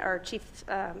IACP, our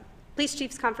Police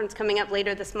Chiefs Conference, coming up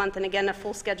later this month, and again, a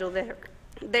full schedule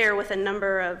there with a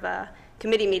number of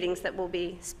committee meetings that we'll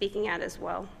be speaking at as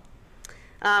well.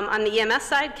 On the EMS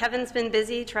side, Kevin's been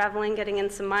busy traveling, getting in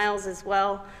some miles as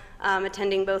well,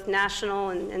 attending both national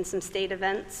and some state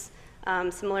events,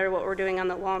 similar to what we're doing on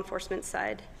the law enforcement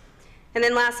side. And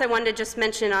then last, I wanted to just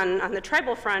mention on the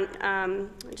tribal front,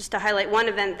 just to highlight one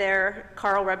event there.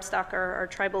 Carl Rebstock, our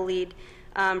tribal lead,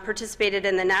 participated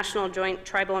in the National Joint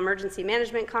Tribal Emergency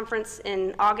Management Conference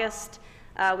in August.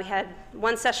 We had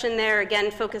one session there,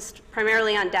 again, focused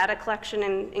primarily on data collection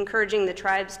and encouraging the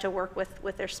tribes to work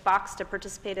with their SPOCs to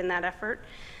participate in that effort.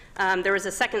 There was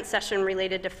a second session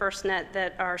related to FirstNet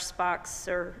that our SPOCs,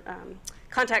 or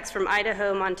contacts from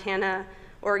Idaho, Montana,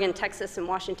 Oregon, Texas, and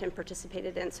Washington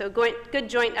participated in. So good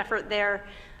joint effort there.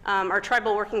 Our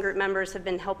tribal working group members have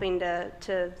been helping to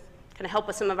kind of help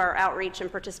with some of our outreach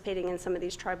and participating in some of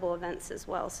these tribal events as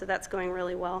well. So that's going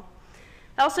really well.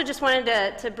 I also just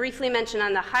wanted to briefly mention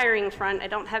on the hiring front, I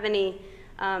don't have any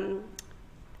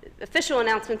official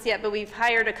announcements yet, but we've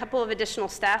hired a couple of additional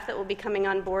staff that will be coming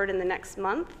on board in the next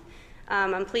month.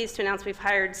 I'm pleased to announce we've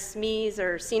hired SMEs,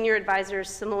 or senior advisors,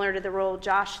 similar to the role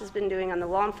Josh has been doing on the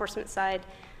law enforcement side.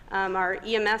 Our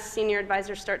EMS senior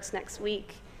advisor starts next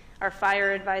week, our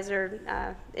fire advisor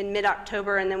in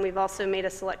mid-October, and then we've also made a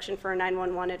selection for a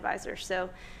 911 advisor. So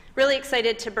really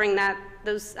excited to bring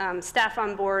those staff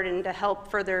on board and to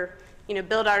help further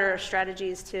build out our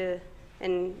strategies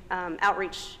and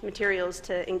outreach materials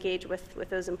to engage with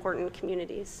those important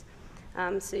communities.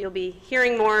 So you'll be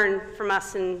hearing more from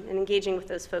us and engaging with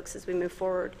those folks as we move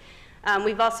forward.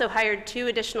 We've also hired 2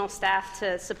 additional staff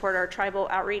to support our tribal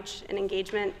outreach and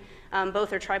engagement.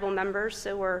 Both are tribal members,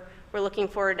 so we're looking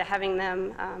forward to having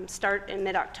them start in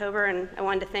mid-October. And I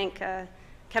wanted to thank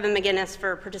Kevin McGinnis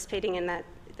for participating in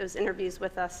those interviews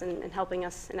with us and helping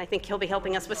us. And I think he'll be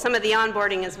helping us with some of the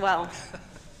onboarding as well.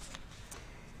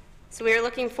 So we are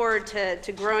looking forward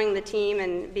to growing the team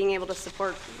and being able to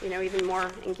support even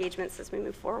more engagements as we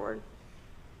move forward.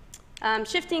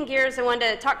 Shifting gears, I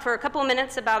wanted to talk for a couple of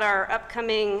minutes about our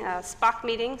upcoming SPOC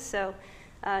meeting. So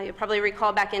you'll probably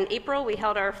recall back in April, we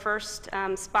held our first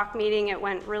SPOC meeting. It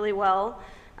went really well.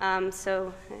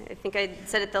 So I think I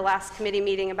said at the last committee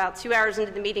meeting, about 2 hours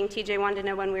into the meeting, TJ wanted to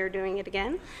know when we were doing it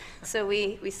again. So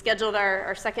we scheduled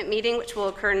our second meeting, which will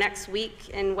occur next week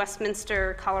in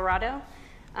Westminster, Colorado.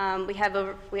 We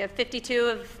have 52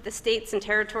 of the states and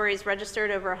territories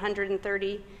registered, over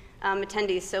 130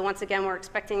 attendees. So once again, we're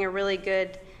expecting a really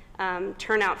good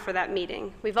turnout for that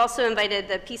meeting. We've also invited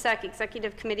the PSAC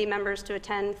Executive Committee members to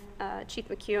attend. Chief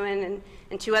McEwen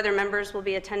and 2 other members will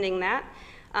be attending that.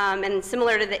 And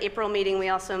similar to the April meeting, we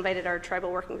also invited our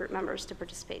tribal working group members to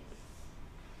participate.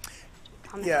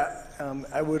 Comment? Yeah,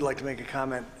 I would like to make a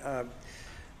comment.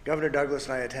 Governor Douglas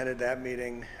and I attended that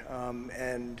meeting,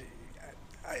 and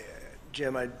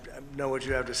Jim, I know what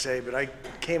you have to say, but I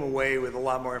came away with a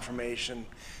lot more information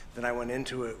than I went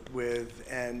into it with,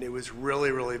 and it was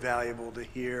really, really valuable to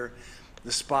hear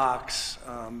the SPOCs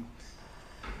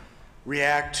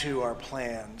react to our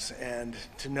plans and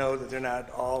to know that they're not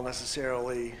all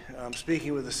necessarily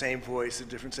speaking with the same voice. The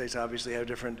different states obviously have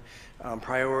different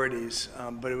priorities,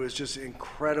 but it was just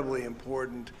incredibly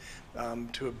important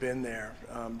to have been there,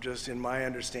 just in my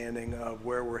understanding of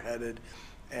where we're headed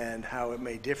and how it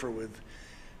may differ with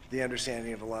the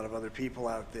understanding of a lot of other people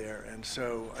out there. And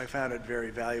so I found it very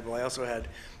valuable. I also had,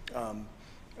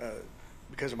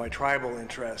 because of my tribal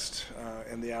interest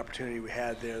and the opportunity we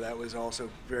had there, that was also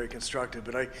very constructive.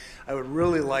 But I would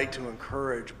really like to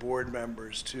encourage board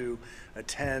members to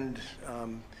attend,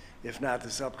 if not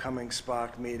this upcoming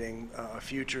SPOC meeting, a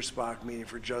future SPOC meeting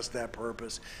for just that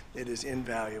purpose. It is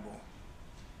invaluable.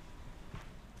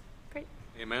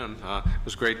 Amen. It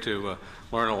was great to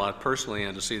learn a lot personally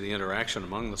and to see the interaction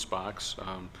among the SPOCs.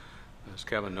 As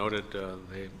Kevin noted,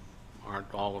 they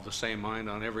aren't all of the same mind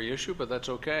on every issue, but that's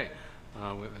okay.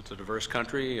 It's a diverse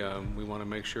country. We want to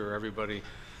make sure everybody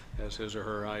has his or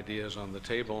her ideas on the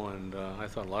table, and I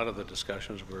thought a lot of the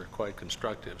discussions were quite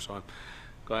constructive. So I'm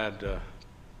glad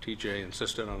TJ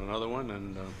insisted on another one,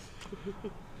 and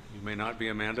you may not be,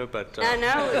 Amanda, but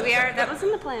no, we are. That was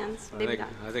in the plans.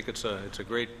 I think it's a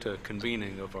great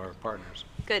convening of our partners.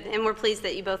 Good, and we're pleased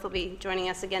that you both will be joining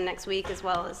us again next week, as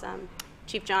well as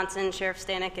Chief Johnson, Sheriff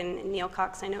Stanek, and Neil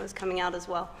Cox, I know, is coming out as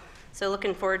well. So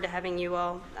looking forward to having you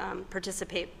all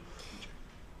participate.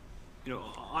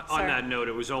 On that note,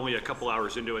 it was only a couple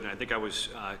hours into it, and I think I was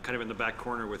kind of in the back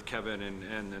corner with Kevin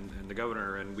and the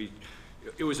governor, and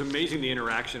it was amazing, the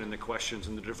interaction and the questions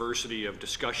and the diversity of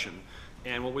discussion.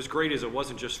 And what was great is it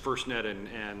wasn't just FirstNet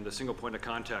and the single point of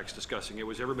contacts discussing, it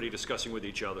was everybody discussing with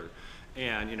each other.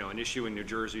 And an issue in New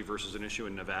Jersey versus an issue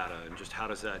in Nevada, and just how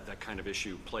does that kind of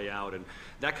issue play out. And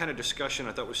that kind of discussion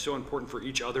I thought was so important for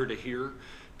each other to hear,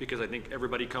 because I think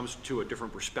everybody comes to a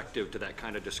different perspective to that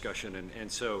kind of discussion.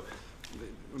 And so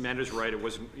Amanda's right, it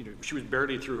wasn't, she was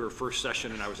barely through her first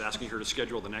session and I was asking her to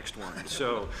schedule the next one.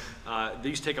 So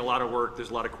these take a lot of work, there's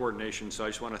a lot of coordination, so I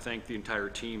just want to thank the entire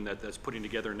team that's putting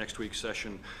together next week's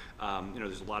session.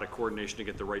 There's a lot of coordination to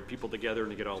get the right people together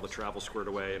and to get all the travel squared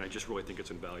away, and I just really think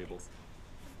it's invaluable.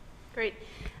 Great.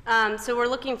 So we're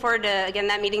looking forward to, again,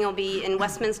 that meeting will be in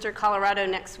Westminster, Colorado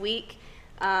next week.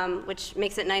 Which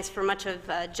makes it nice for much of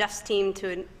Jeff's team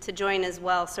to join as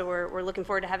well. So we're looking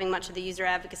forward to having much of the user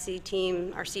advocacy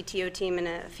team, our CTO team, and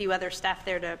a few other staff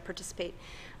there to participate.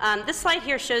 This slide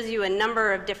here shows you a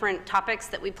number of different topics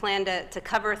that we plan to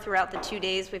cover throughout the 2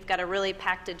 days. We've got a really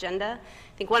packed agenda.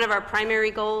 I think one of our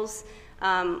primary goals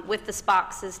with the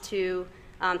SPOCs is to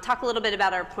talk a little bit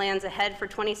about our plans ahead for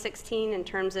 2016 in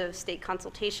terms of state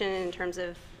consultation, in terms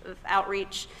of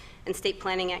outreach, and state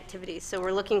planning activities. So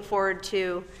we're looking forward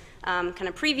to kind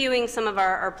of previewing some of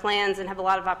our plans and have a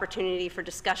lot of opportunity for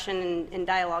discussion and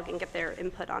dialogue and get their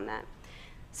input on that.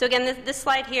 So again, this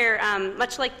slide here,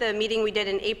 much like the meeting we did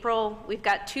in April, we've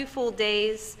got 2 full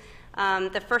days.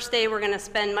 The first day, we're going to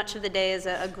spend much of the day as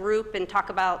a group and talk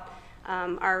about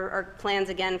our plans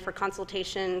again for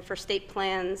consultation, for state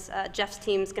plans. Jeff's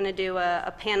team's going to do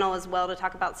a panel as well to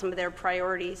talk about some of their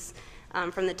priorities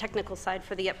from the technical side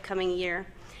for the upcoming year.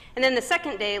 And then the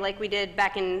second day, like we did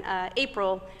back in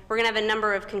April, we're going to have a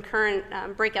number of concurrent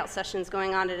breakout sessions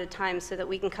going on at a time so that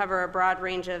we can cover a broad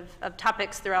range of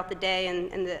topics throughout the day,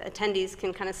 and the attendees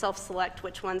can kind of self-select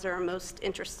which ones are of most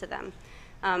interest to them.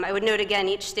 I would note again,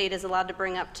 each state is allowed to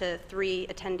bring up to 3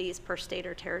 attendees per state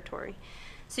or territory.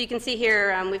 So you can see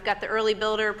here, we've got the early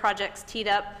builder projects teed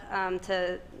up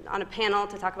on a panel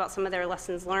to talk about some of their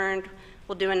lessons learned.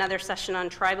 We'll do another session on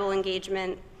tribal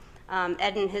engagement.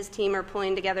 Ed and his team are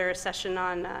pulling together a session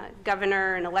on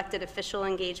governor and elected official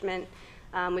engagement.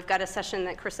 We've got a session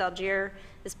that Chris Algier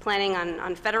is planning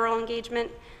on federal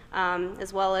engagement,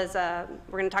 as well as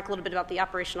we're going to talk a little bit about the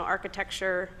operational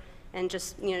architecture and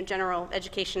just general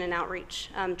education and outreach.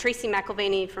 Tracy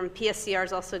McElvaney from PSCR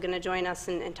is also going to join us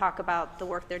and talk about the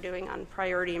work they're doing on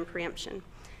priority and preemption.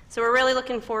 So we're really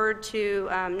looking forward to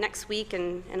next week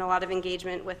and a lot of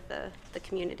engagement with the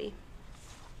community.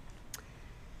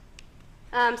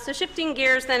 So shifting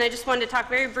gears then, I just wanted to talk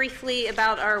very briefly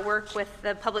about our work with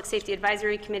the Public Safety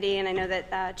Advisory Committee, and I know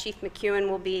that Chief McEwen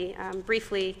will be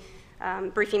briefly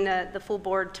briefing the full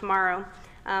board tomorrow.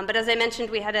 But as I mentioned,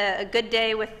 we had a good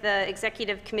day with the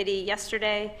executive committee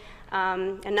yesterday.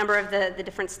 A number of the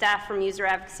different staff from user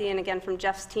advocacy and again from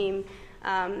Jeff's team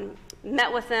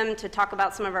met with them to talk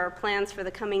about some of our plans for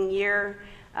the coming year.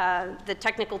 The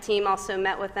technical team also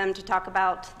met with them to talk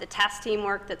about the task team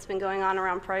work that's been going on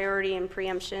around priority and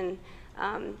preemption.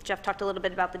 Jeff talked a little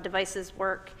bit about the devices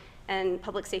work and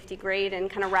public safety grade and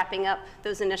kind of wrapping up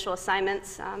those initial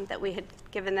assignments that we had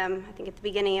given them, I think, at the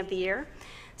beginning of the year.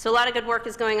 So a lot of good work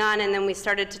is going on, and then we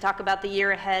started to talk about the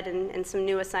year ahead and some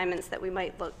new assignments that we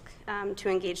might look to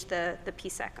engage the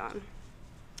PSAC on.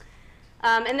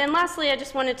 And then lastly, I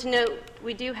just wanted to note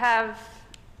we do have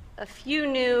a few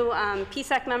new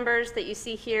PSAC members that you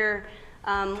see here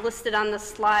listed on the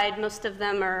slide. Most of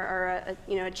them are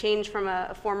a change from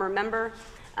a former member.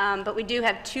 But we do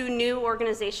have 2 new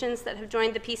organizations that have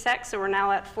joined the PSAC, so we're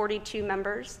now at 42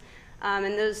 members. And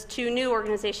those 2 new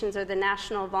organizations are the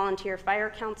National Volunteer Fire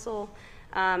Council,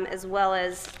 as well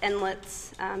as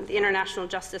NLITS, the International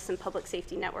Justice and Public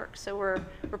Safety Network. So we're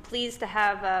pleased to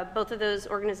have both of those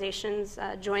organizations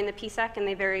join the PSAC, and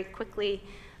they very quickly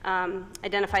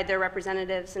identified their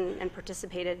representatives and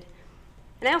participated.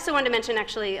 And I also wanted to mention,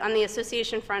 actually, on the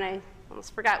association front, I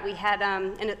almost forgot, we had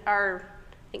in our,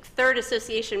 I think, 3rd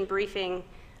association briefing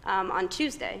on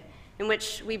Tuesday, in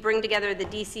which we bring together the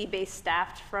DC-based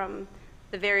staff from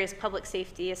the various public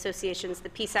safety associations, the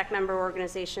PSAC member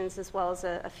organizations, as well as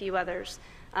a few others.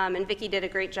 And Vicki did a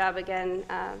great job, again,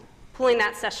 pulling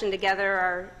that session together.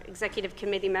 Our executive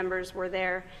committee members were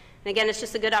there. And again, it's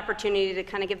just a good opportunity to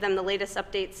kind of give them the latest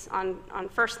updates on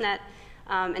FirstNet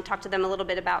and talk to them a little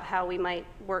bit about how we might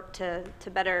work to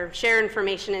better share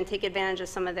information and take advantage of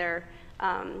some of their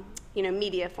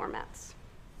media formats.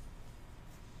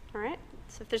 All right.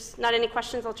 So if there's not any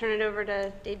questions, I'll turn it over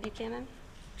to Dave Buchanan.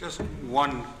 Just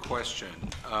one question.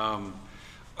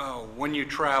 When you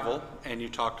travel and you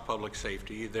talk to public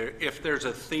safety, if there's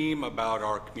a theme about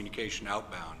our communication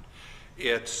outbound,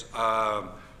 it's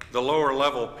the lower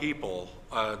level people,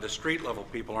 the street level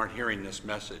people aren't hearing this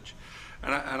message.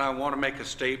 And I want to make a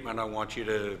statement. I want you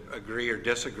to agree or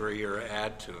disagree or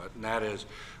add to it. And that is,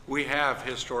 we have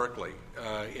historically,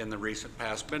 in the recent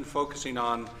past, been focusing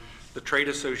on the trade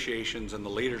associations and the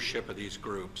leadership of these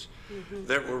groups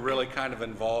that were really kind of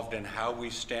involved in how we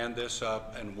stand this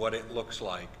up and what it looks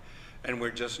like. And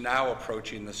we're just now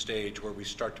approaching the stage where we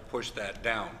start to push that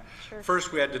down. Sure.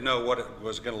 First, we had to know what it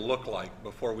was going to look like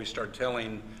before we start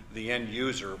telling the end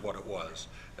user what it was.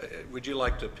 Would you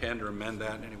like to append or amend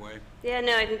that in any way? Yeah,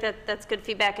 no, I think that's good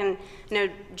feedback. And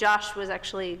Josh was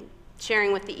actually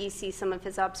sharing with the EC some of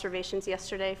his observations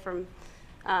yesterday from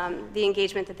the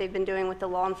engagement that they've been doing with the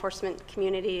law enforcement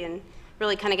community and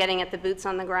really kind of getting at the boots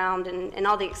on the ground and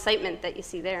all the excitement that you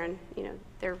see there. And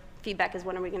their feedback is,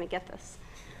 when are we going to get this?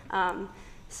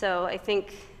 So I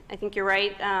think you're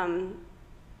right. That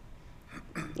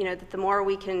the more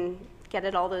we can get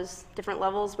at all those different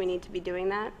levels, we need to be doing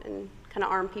that and kind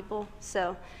of arm people.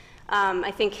 So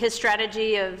I think his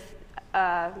strategy of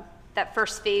that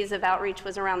first phase of outreach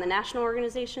was around the national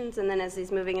organizations, and then as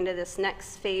he's moving into this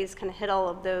next phase, kind of hit all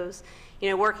of those,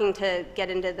 working to get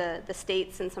into the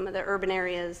states and some of the urban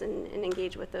areas and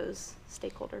engage with those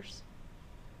stakeholders.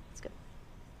 That's good.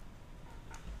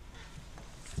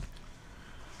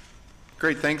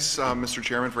 Great, thanks, Mr.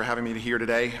 Chairman, for having me here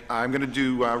today. I'm going to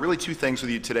do really two things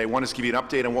with you today. One is give you an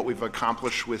update on what we've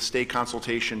accomplished with state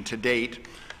consultation to date,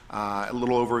 a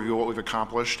little overview of what we've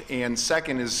accomplished, and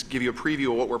second is give you a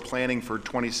preview of what we're planning for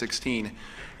 2016.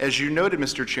 As you noted,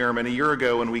 Mr. Chairman, a year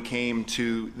ago when we came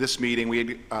to this meeting, we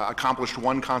had accomplished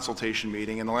one consultation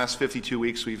meeting. In the last 52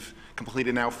 weeks, we've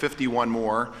completed now 51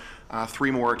 more.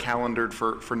 3 more are calendared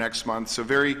for next month. So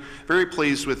very, very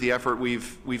pleased with the effort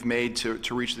we've made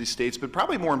to reach these states, but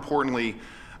probably more importantly,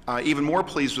 even more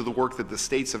pleased with the work that the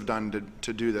states have done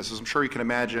to do this. As I'm sure you can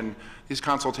imagine, these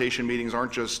consultation meetings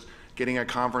aren't just getting a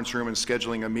conference room and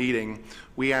scheduling a meeting.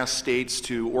 We ask states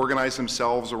to organize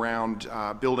themselves around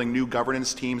building new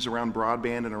governance teams around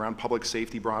broadband and around public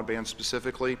safety broadband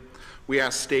specifically. We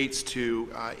ask states to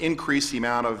increase the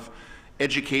amount of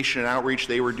education and outreach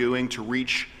they were doing to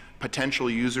reach potential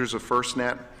users of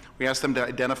FirstNet. We asked them to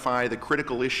identify the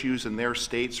critical issues in their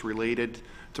states related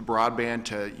to broadband,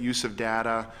 to use of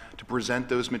data, to present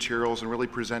those materials and really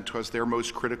present to us their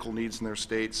most critical needs in their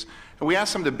states. And we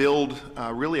asked them to build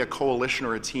really a coalition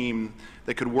or a team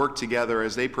that could work together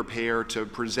as they prepare to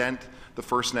present the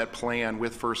FirstNet plan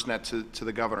with FirstNet to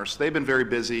the governor. So they've been very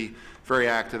busy, very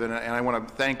active, and I want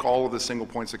to thank all of the single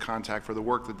points of contact for the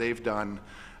work that they've done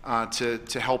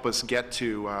to help us get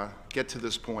to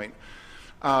this point.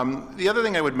 The other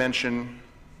thing I would mention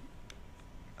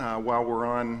while we're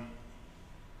on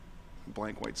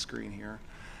blank white screen here,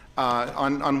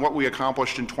 on what we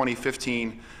accomplished in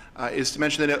 2015 is to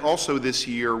mention that also this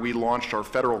year we launched our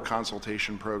federal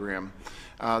consultation program.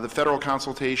 The federal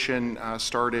consultation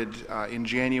started in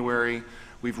January.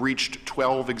 We've reached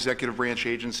 12 executive branch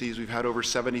agencies. We've had over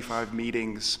 75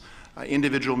 meetings,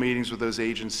 individual meetings with those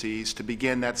agencies to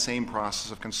begin that same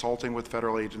process of consulting with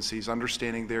federal agencies,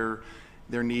 understanding their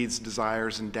needs,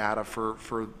 desires, and data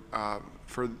for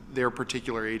their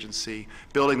particular agency,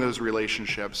 building those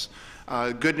relationships.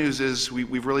 Good news is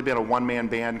we've really been a one-man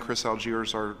band. Chris Algier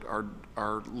is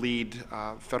our lead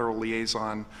federal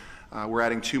liaison. We're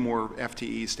adding 2 more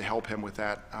FTEs to help him with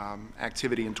that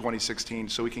activity in 2016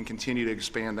 so we can continue to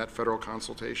expand that federal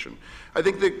consultation. I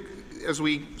think that as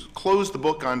we close the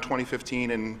book on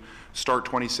 2015 and start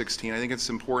 2016, I think it's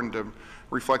important to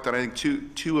reflect on, I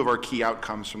think, two of our key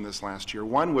outcomes from this last year.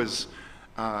 One was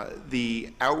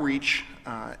the outreach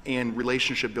and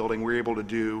relationship building we were able to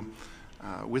do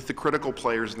with the critical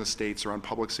players in the states around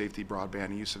public safety, broadband,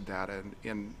 and use of data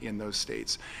in those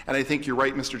states. And I think you're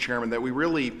right, Mr. Chairman, that we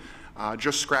really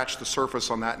just scratched the surface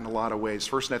on that in a lot of ways.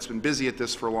 FirstNet's been busy at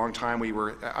this for a long time. We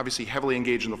were obviously heavily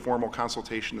engaged in the formal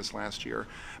consultation this last year,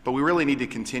 but we really need to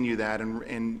continue that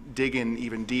and dig in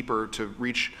even deeper to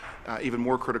reach even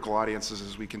more critical audiences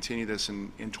as we continue this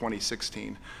in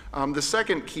 2016. The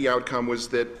second key outcome was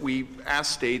that we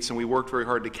asked states and we worked very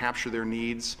hard to capture their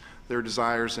needs, their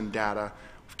desires, and data.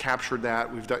 We've captured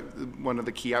that. We've done, one of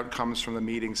the key outcomes from the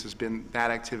meetings has been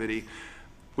that activity.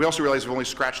 We also realize we've only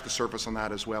scratched the surface on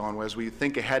that as well, and as we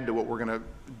think ahead to what we're going to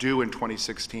do in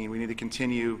 2016, we need to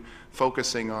continue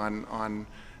focusing on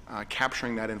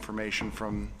capturing that information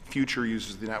from future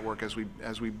users of the network as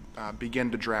we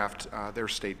begin to draft their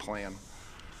state plan.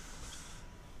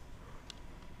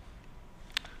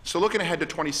 So looking ahead to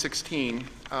 2016,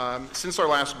 since our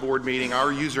last board meeting,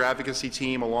 our user advocacy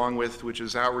team, along with, which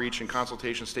is outreach and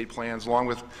consultation state plans, along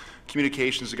with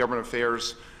communications and government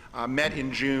affairs, met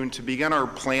in June to begin our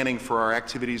planning for our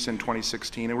activities in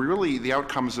 2016. And we really, the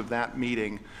outcomes of that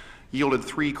meeting yielded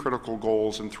 3 critical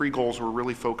goals, and 3 goals we're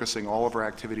really focusing all of our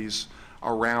activities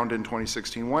around in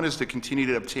 2016. One is to continue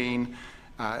to obtain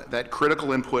that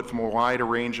critical input from a wide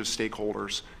range of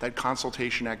stakeholders. That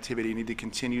consultation activity, need to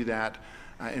continue that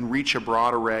and reach a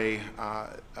broad array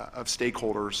of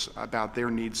stakeholders about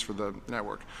their needs for the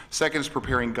network. Second is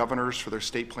preparing governors for their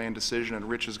state plan decision, and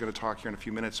Rich is going to talk here in a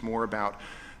few minutes more about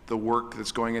the work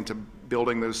that's going into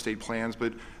building those state plans,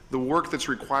 but the work that's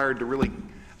required to really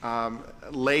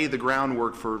lay the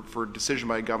groundwork for decision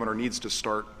by a governor needs to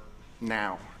start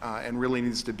now and really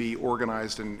needs to be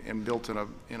organized and built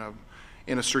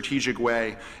in a strategic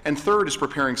way. And third is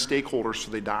preparing stakeholders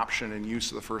for the adoption and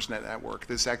use of the FirstNet network.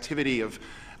 This activity of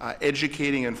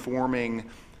educating and informing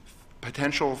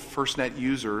potential FirstNet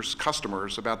users,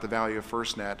 customers, about the value of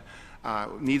FirstNet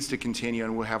needs to continue,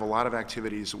 and we'll have a lot of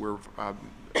activities that we're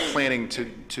planning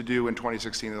to do in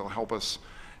 2016 that will help us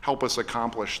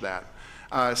accomplish that.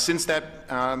 Since that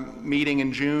meeting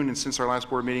in June and since our last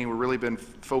board meeting, we've really been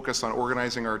focused on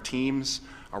organizing our teams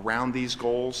around these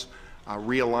goals,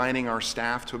 realigning our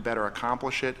staff to better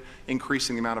accomplish it,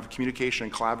 increasing the amount of communication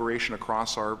and collaboration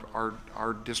across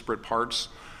our disparate parts,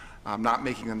 not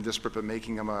making them disparate, but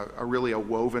making them really a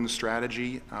woven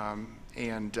strategy,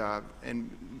 and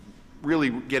really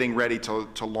getting ready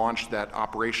to launch that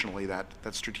operationally,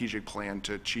 that strategic plan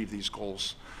to achieve these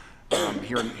goals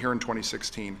here in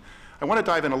 2016. I want to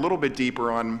dive in a little bit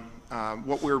deeper on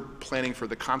what we're planning for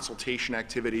the consultation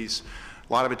activities.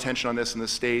 A lot of attention on this in the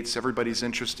States. Everybody's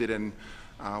interested in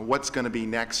what's going to be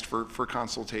next for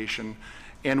consultation.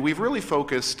 And we've really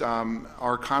focused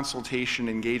our consultation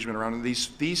engagement around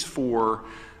these four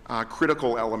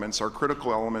critical elements, our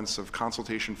critical elements of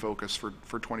consultation focus for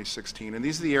 2016. And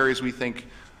these are the areas we think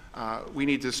we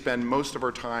need to spend most of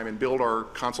our time and build our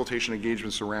consultation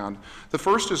engagements around. The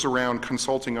first is around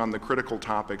consulting on the critical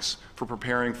topics for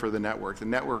preparing for the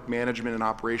network management and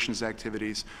operations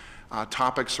activities,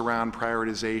 topics around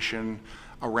prioritization,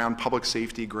 around public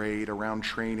safety grade, around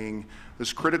training.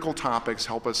 Those critical topics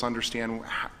help us understand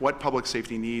what public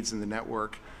safety needs in the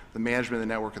network, the management of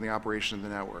the network, and the operation of the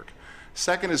network.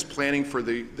 Second is planning for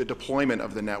the deployment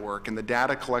of the network and the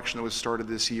data collection that was started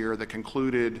this year that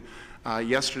concluded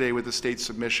yesterday with the state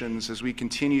submissions as we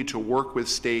continue to work with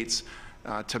states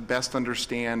to best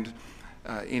understand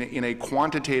in a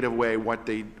quantitative way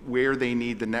where they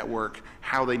need the network,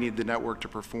 how they need the network to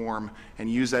perform, and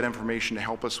use that information to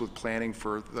help us with planning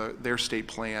for their state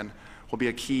plan will be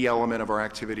a key element of our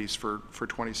activities for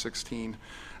 2016.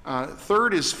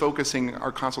 Third is focusing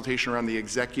our consultation around the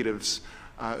executives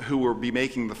who will be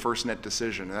making the FirstNet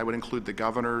decision. And that would include the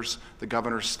governor's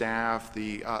staff,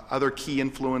 the other key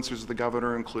influencers of the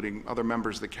governor, including other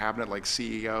members of the cabinet like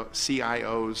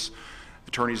CIOs,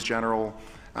 attorneys general,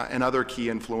 and other key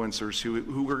influencers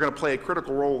who are going to play a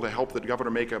critical role to help the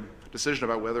governor make a decision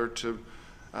about whether to,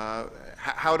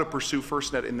 how to pursue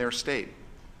FirstNet in their state.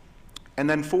 And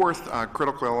then fourth,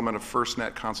 critical element of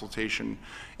FirstNet consultation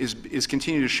is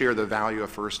continue to share the value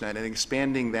of FirstNet and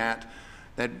expanding that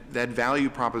value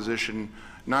proposition,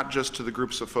 not just to the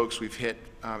groups of folks we've hit,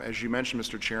 as you mentioned,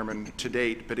 Mr. Chairman, to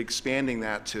date, but expanding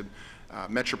that to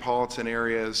metropolitan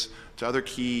areas, to other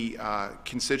key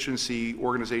constituency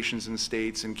organizations and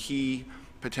states, and key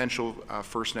potential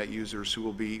FirstNet users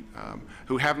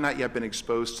who have not yet been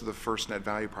exposed to the FirstNet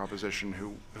value proposition,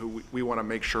 who we want to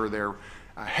make sure they're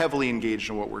heavily engaged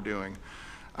in what we're doing.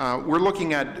 We're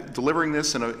looking at delivering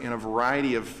this in a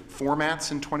variety of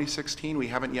formats in 2016. We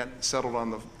haven't yet settled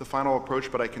on the final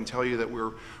approach, but I can tell you that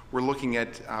we're looking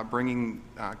at bringing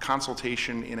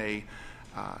consultation in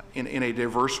a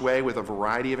diverse way with a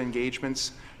variety of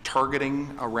engagements,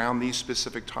 targeting around these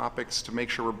specific topics to make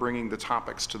sure we're bringing the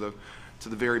topics to the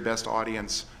very best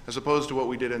audience, as opposed to what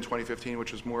we did in 2015,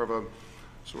 which was more of a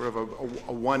sort of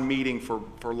a one meeting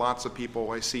for lots of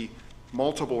people. I see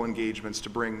multiple engagements to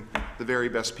bring the very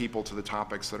best people to the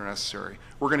topics that are necessary.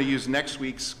 We're going to use next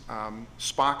week's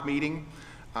SPOC meeting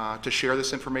to share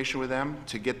this information with them,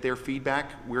 to get their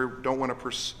feedback. We don't want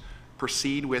to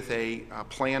proceed with a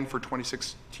plan for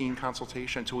 2016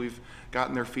 consultation until we've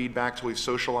gotten their feedback, until we've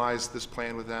socialized this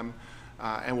plan with them,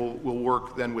 and we'll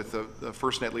work then with the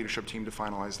FirstNet leadership team to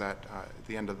finalize that at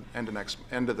the end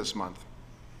of this month.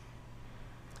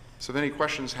 So if any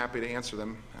questions, happy to answer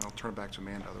them, and I'll turn it back to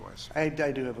Amanda otherwise. I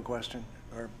do have a question,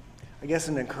 or I guess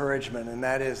an encouragement, and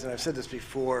that is, and I've said this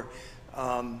before,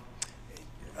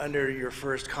 under your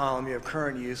first column, you have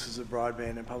current uses of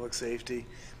broadband and public safety,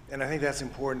 and I think that's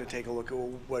important to take a look at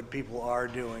what people are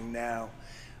doing now.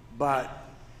 But,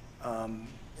 you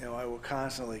know, I will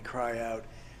constantly cry out,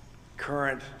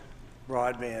 current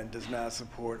broadband does not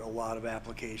support a lot of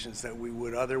applications that we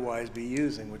would otherwise be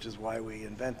using, which is why we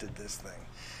invented this thing.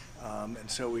 And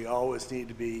so we always need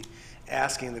to be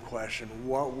asking the question,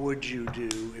 what would you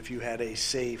do if you had a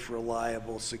safe,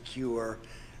 reliable, secure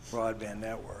broadband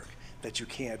network that you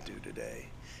can't do today?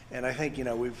 And I think, you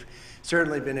know, we've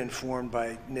certainly been informed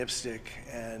by NIPSTIC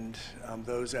and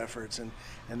those efforts, and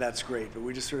that's great. But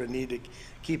we just sort of need to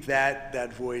keep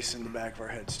that voice in the back of our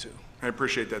heads, too. I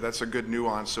appreciate that. That's a good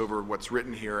nuance over what's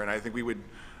written here, and I think we would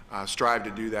strive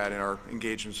to do that in our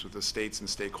engagements with the states and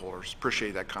stakeholders.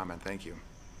 Appreciate that comment. Thank you.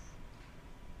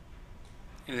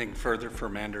 Anything further for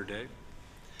Amanda or Dave?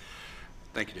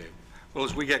 Thank you, Dave. Well,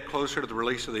 as we get closer to the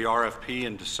release of the RFP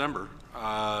in December,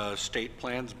 state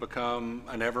plans become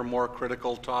an ever more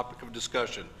critical topic of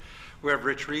discussion. We have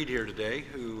Rich Reed here today,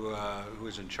 who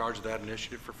is in charge of that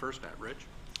initiative for FirstNet. Rich?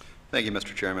 Thank you,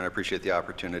 Mr. Chairman. I appreciate the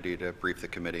opportunity to brief the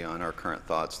committee on our current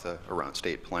thoughts around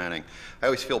state planning. I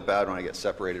always feel bad when I get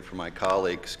separated from my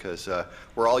colleagues because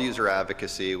we're all user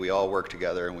advocacy, we all work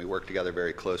together, and we work together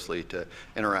very closely to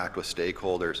interact with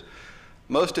stakeholders.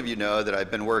 Most of you know that I've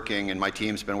been working, and my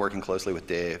team's been working closely with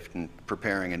Dave in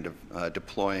preparing and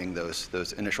deploying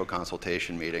those initial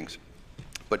consultation meetings.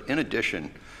 But in addition,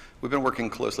 we've been working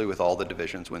closely with all the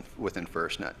divisions within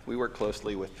FirstNet. We work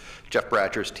closely with Jeff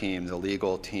Bratcher's team, the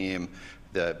legal team,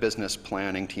 the business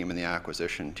planning team, and the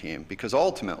acquisition team, because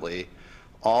ultimately,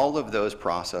 all of those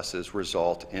processes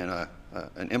result in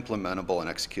an implementable and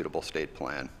executable state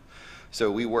plan. So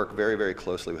we work very, very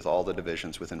closely with all the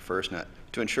divisions within FirstNet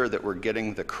to ensure that we're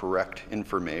getting the correct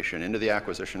information into the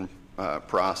acquisition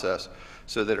process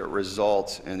so that it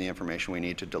results in the information we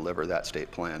need to deliver that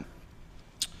state plan.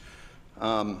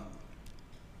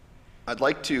 I'd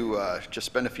like to just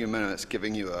spend a few minutes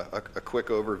giving you a quick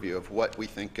overview of what we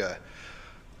think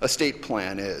a state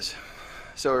plan is.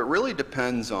 So it really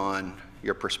depends on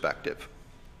your perspective.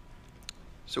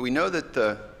 So we know that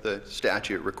the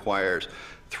statute requires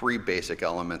 3 basic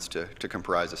elements to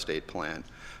comprise a state plan.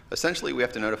 Essentially, we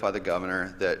have to notify the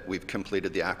governor that we've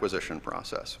completed the acquisition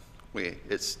process.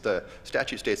 The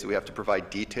statute states that we have to provide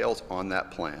details on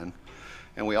that plan,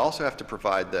 and we also have to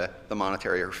provide the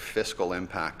monetary or fiscal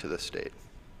impact to the state.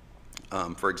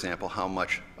 For example, how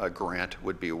much a grant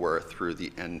would be worth through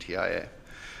the NTIA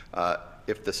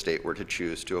if the state were to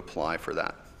choose to apply for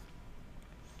that.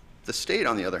 The state,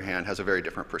 on the other hand, has a very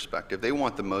different perspective. They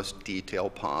want the most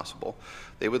detail possible.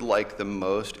 They would like the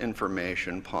most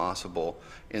information possible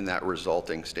in that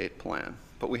resulting state plan.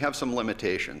 But we have some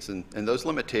limitations, and those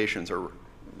limitations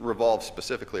revolve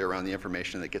specifically around the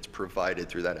information that gets provided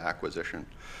through that acquisition.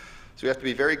 So we have to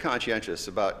be very conscientious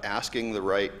about asking the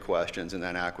right questions in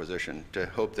that acquisition to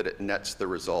hope that it nets the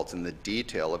results and the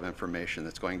detail of information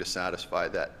that's going to satisfy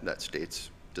that state's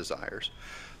desires.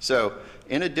 So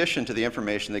in addition to the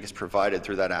information that gets provided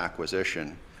through that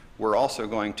acquisition, we're also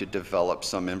going to develop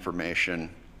some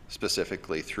information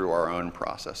specifically through our own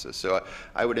processes. So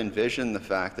I would envision the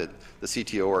fact that the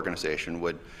CTO organization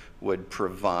would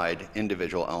provide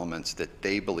individual elements that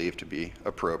they believe to be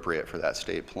appropriate for that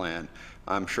state plan.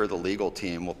 I'm sure the legal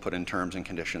team will put in terms and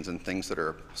conditions and things that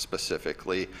are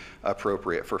specifically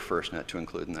appropriate for FirstNet to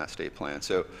include in that state plan.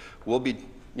 So we'll be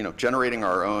generating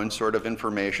our own sort of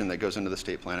information that goes into the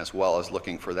state plan, as well as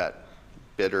looking for that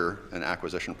bidder and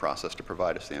acquisition process to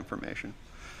provide us the information.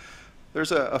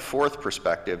 There's a fourth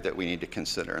perspective that we need to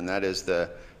consider, and that is the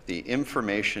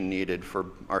information needed for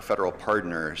our federal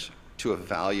partners to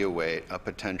evaluate a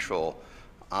potential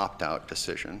opt-out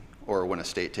decision, or when a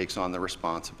state takes on the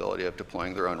responsibility of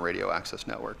deploying their own radio access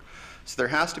network. So there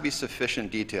has to be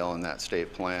sufficient detail in that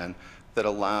state plan that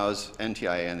allows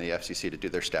NTIA and the FCC to do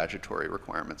their statutory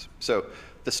requirements. So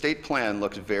the state plan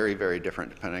looks very, very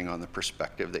different depending on the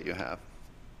perspective that you have.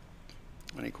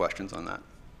 Any questions on that?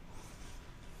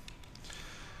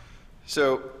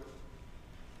 So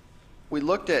we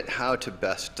looked at how to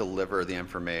best deliver the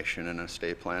information in a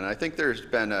state plan. I think there's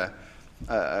been a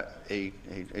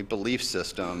belief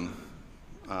system,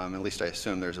 at least I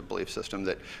assume there's a belief system,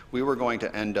 that we were going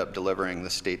to end up delivering the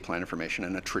state plan information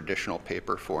in a traditional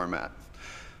paper format.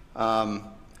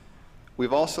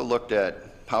 We've also looked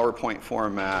at PowerPoint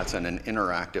formats and an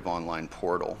interactive online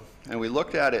portal. And we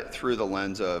looked at it through the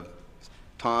lens of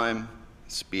time,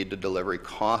 speed to delivery,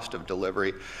 cost of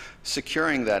delivery,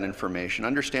 securing that information,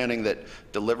 understanding that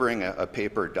delivering a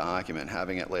paper document,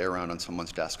 having it lay around on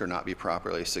someone's desk or not be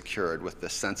properly secured with the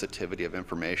sensitivity of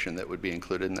information that would be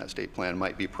included in that state plan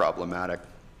might be problematic.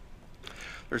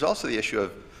 There's also the issue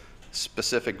of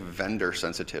specific vendor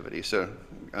sensitivity. So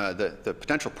the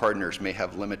potential partners may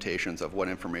have limitations of what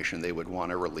information they would want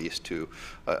to release to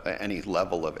any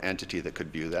level of entity that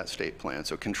could view that state plan.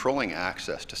 So controlling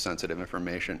access to sensitive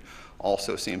information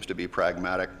also seems to be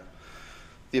pragmatic.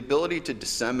 The ability to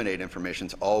disseminate information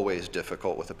is always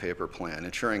difficult with a paper plan,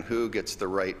 ensuring who gets the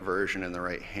right version in the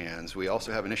right hands. We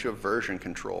also have an issue of version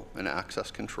control and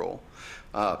access control,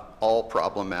 all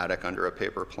problematic under a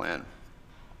paper plan.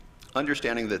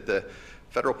 Understanding that the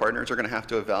federal partners are going to have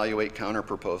to evaluate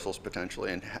counter-proposals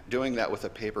potentially, and doing that with a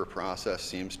paper process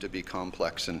seems to be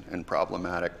complex and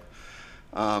problematic.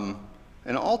 And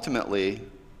ultimately,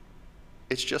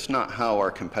 it's just not how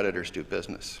our competitors do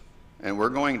business. And we're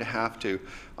going to have to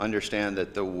understand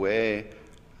that the way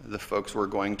the folks we're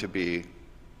going to be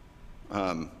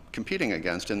competing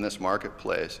against in this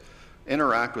marketplace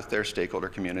interact with their stakeholder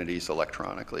communities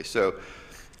electronically. So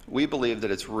we believe that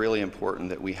it's really important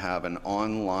that we have an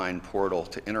online portal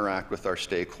to interact with our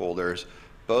stakeholders,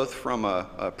 both from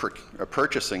a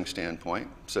purchasing standpoint,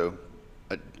 so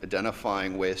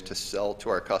identifying ways to sell to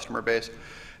our customer base.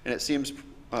 And it seems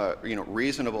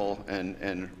reasonable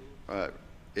and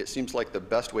it seems like the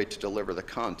best way to deliver the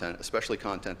content, especially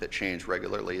content that changes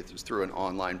regularly, is through an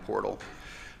online portal.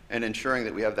 And ensuring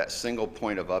that we have that single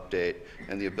point of update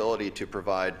and the ability to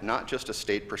provide not just a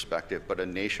state perspective, but a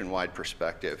nationwide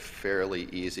perspective fairly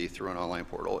easy through an online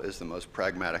portal is the most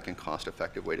pragmatic and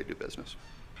cost-effective way to do business.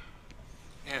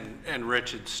 And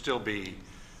Rich, it'd still be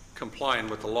complying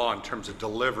with the law in terms of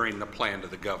delivering the plan to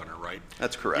the governor, right?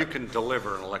 That's correct. You can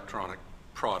deliver an electronic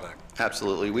product.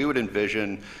 Absolutely. We would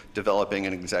envision developing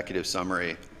an executive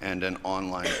summary and an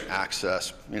online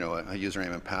access, a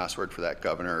username and password for that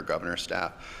governor or governor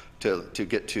staff to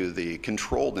get to the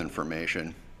controlled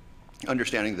information,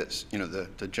 understanding that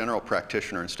the general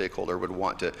practitioner and stakeholder would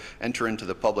want to enter into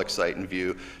the public site and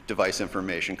view device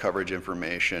information, coverage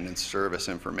information, and service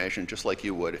information, just like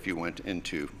you would if you went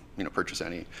into purchase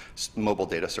any mobile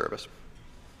data service.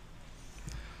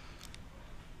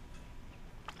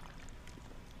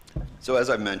 So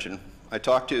as I've mentioned, I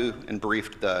talked to and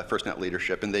briefed the FirstNet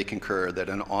leadership, and they concur that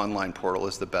an online portal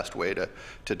is the best way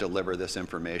to deliver this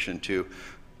information to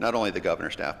not only the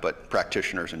governor's staff, but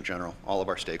practitioners in general, all of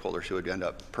our stakeholders who would end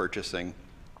up purchasing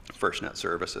FirstNet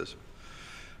services.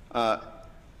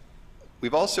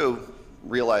 We've also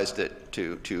realized that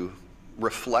to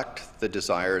reflect the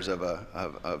desires of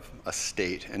a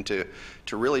state and to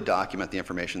really document the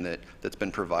information that's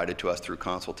been provided to us through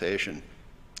consultation,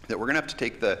 that we're going to have to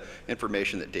take the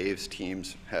information that Dave's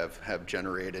teams have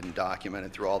generated and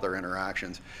documented through all their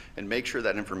interactions and make sure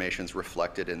that information is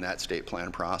reflected in that state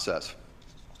plan process.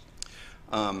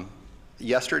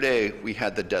 Yesterday, we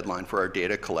had the deadline for our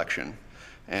data collection.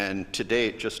 And to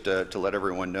date, just to let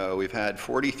everyone know, we've had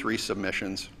 43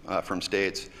 submissions from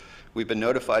states. We've been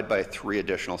notified by 3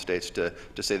 additional states to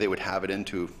say they would have it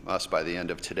into us by the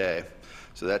end of today.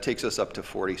 So that takes us up to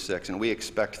 46, and we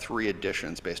expect 3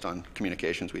 additions based on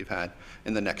communications we've had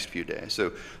in the next few days.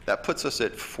 So that puts us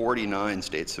at 49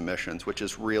 state submissions, which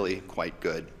is really quite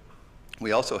good.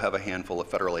 We also have a handful of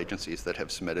federal agencies that have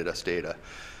submitted us data.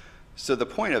 So the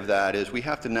point of that is we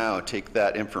have to now take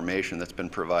that information that's been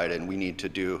provided, and we need to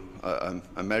do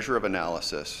a measure of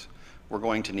analysis. We're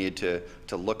going to need to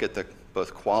look at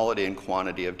both quality and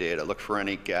quantity of data, look for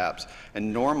any gaps,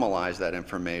 and normalize that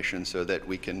information so that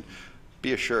we can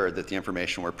be assured that the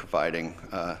information we're providing,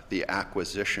 the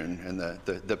acquisition and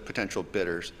the potential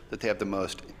bidders, that they have the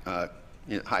most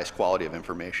highest quality of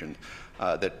information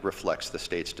that reflects the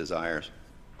state's desires.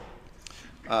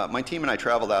 My team and I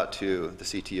traveled out to the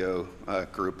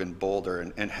CTO group in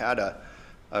Boulder and had a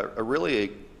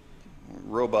really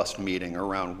robust meeting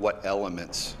around what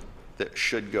elements that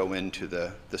should go into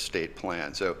the state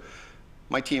plan. So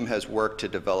my team has worked to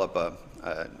develop a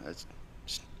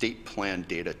state plan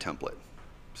data template.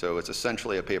 So it's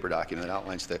essentially a paper document that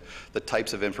outlines the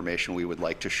types of information we would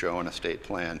like to show in a state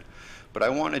plan. But I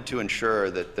wanted to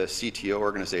ensure that the CTO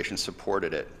organization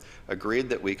supported it, agreed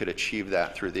that we could achieve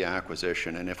that through the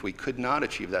acquisition, and if we could not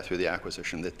achieve that through the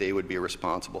acquisition, that they would be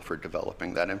responsible for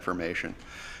developing that information.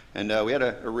 And we had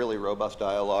a really robust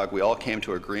dialogue. We all came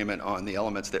to agreement on the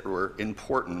elements that were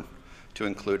important to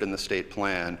include in the state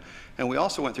plan. And we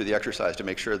also went through the exercise to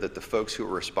make sure that the folks who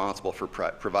were responsible for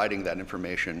providing that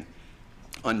information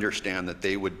understand that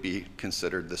they would be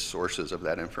considered the sources of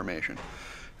that information.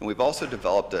 And we've also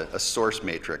developed a source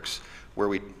matrix where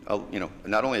we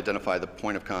not only identify the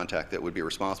point of contact that would be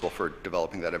responsible for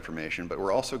developing that information, but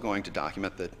we're also going to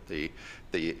document the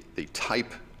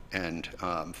type and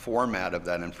format of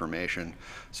that information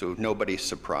so nobody's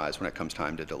surprised when it comes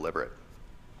time to deliver it.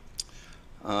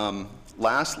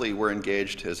 Lastly, we're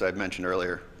engaged, as I've mentioned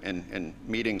earlier, in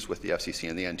meetings with the FCC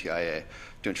and the NTIA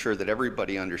to ensure that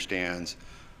everybody understands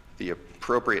the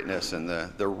appropriateness and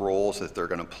the roles that they're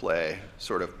going to play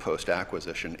sort of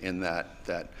post-acquisition in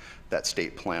that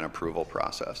state plan approval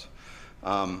process.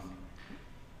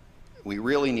 We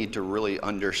really need to really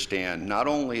understand not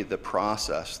only the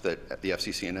process that the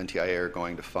FCC and NTIA are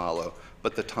going to follow,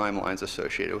 but the timelines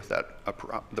associated with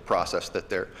the process that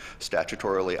they're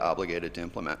statutorily obligated to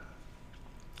implement.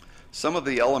 Some of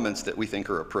the elements that we think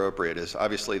are appropriate is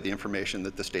obviously the information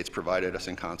that the states provided us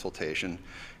in consultation,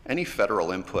 any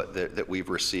federal input that we've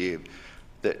received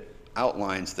that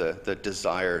outlines the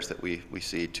desires that we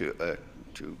see to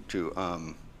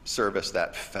service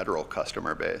that federal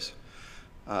customer base.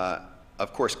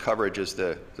 Of course, coverage is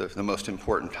the most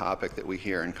important topic that we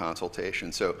hear in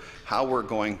consultation. So how we're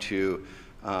going to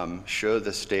show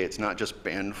the states not just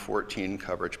Band 14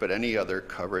 coverage, but any other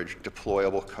coverage,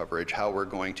 deployable coverage, how we're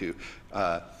going to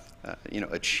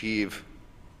achieve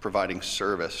providing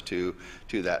service to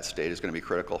that state is going to be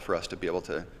critical for us to be able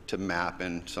to map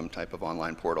in some type of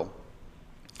online portal.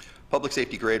 Public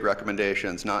safety grade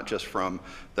recommendations, not just from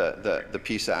the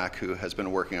PSAC, who has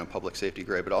been working on public safety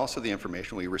grade, but also the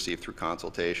information we receive through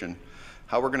consultation.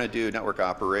 How we're going to do network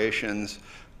operations,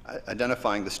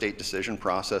 identifying the state decision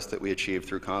process that we achieved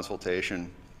through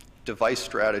consultation, device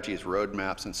strategies,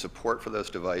 roadmaps, and support for those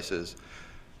devices,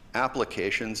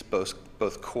 applications,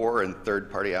 both core and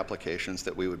third-party applications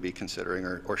that we would be considering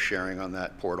or sharing on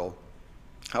that portal,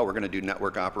 how we're going to do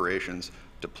network operations,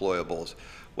 deployables,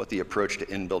 what the approach to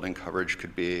in-building coverage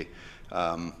could be,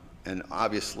 and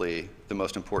obviously the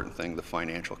most important thing, the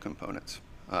financial components,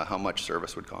 how much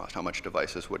service would cost, how much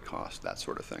devices would cost, that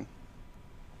sort of thing.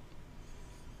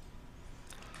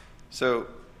 So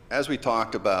as we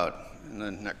talked about in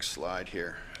the next slide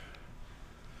here,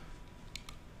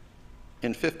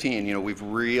 in 15, we've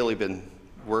really been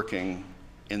working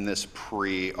in this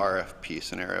pre-RFP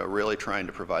scenario, really trying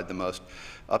to provide the most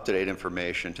up-to-date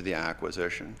information to the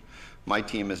acquisition. My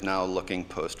team is now looking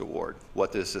post-award.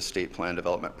 What does the state plan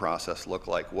development process look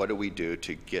like? What do we do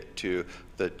to get to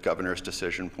the governor's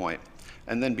decision point?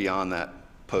 And then beyond that,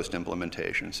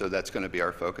 post-implementation. So that's going to be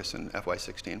our focus in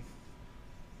FY16.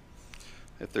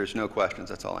 If there's no questions,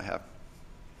 that's all I have.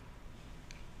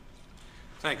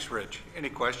 Thanks, Rich. Any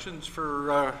questions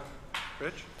for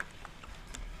Rich?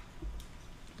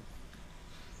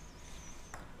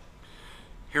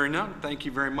 Hearing none, thank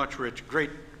you very much, Rich.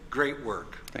 Great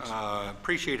work. Thanks.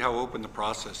 Appreciate how open the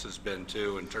process has been,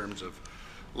 too, in terms of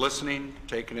listening,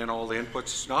 taking in all the inputs.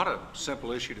 It's not a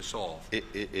simple issue to solve. It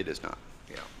is not.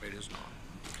 Yeah, it is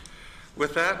not.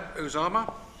 With that,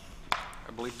 Uzama,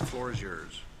 I believe the floor is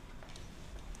yours.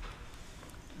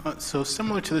 So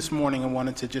similar to this morning, I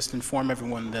wanted to just inform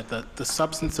everyone that the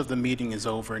substance of the meeting is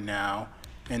over now,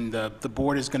 and the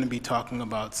board is going to be talking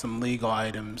about some legal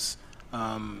items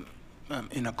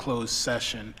in a closed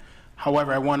session.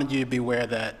 However, I wanted you to be aware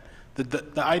that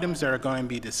the items that are going to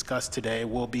be discussed today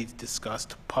will be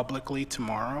discussed publicly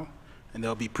tomorrow, and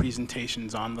there'll be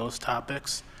presentations on those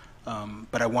topics.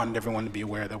 But I wanted everyone to be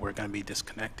aware that we're going to be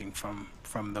disconnecting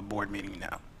from the board meeting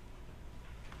now.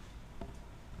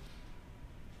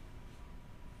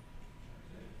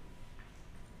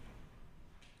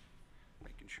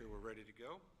 Sure we're ready to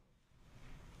go.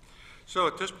 So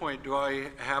at this point, do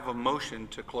I have a motion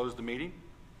to close the meeting?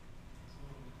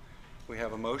 We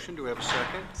have a motion. Do we have a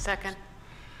second? Second.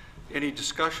 Any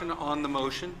discussion on the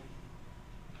motion?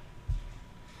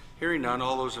 Hearing none,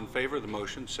 all those in favor of the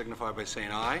motion signify by saying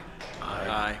aye.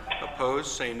 Aye. Opposed,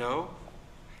 say no.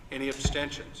 Any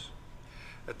abstentions?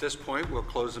 At this point, we'll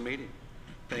close the meeting.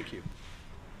 Thank you.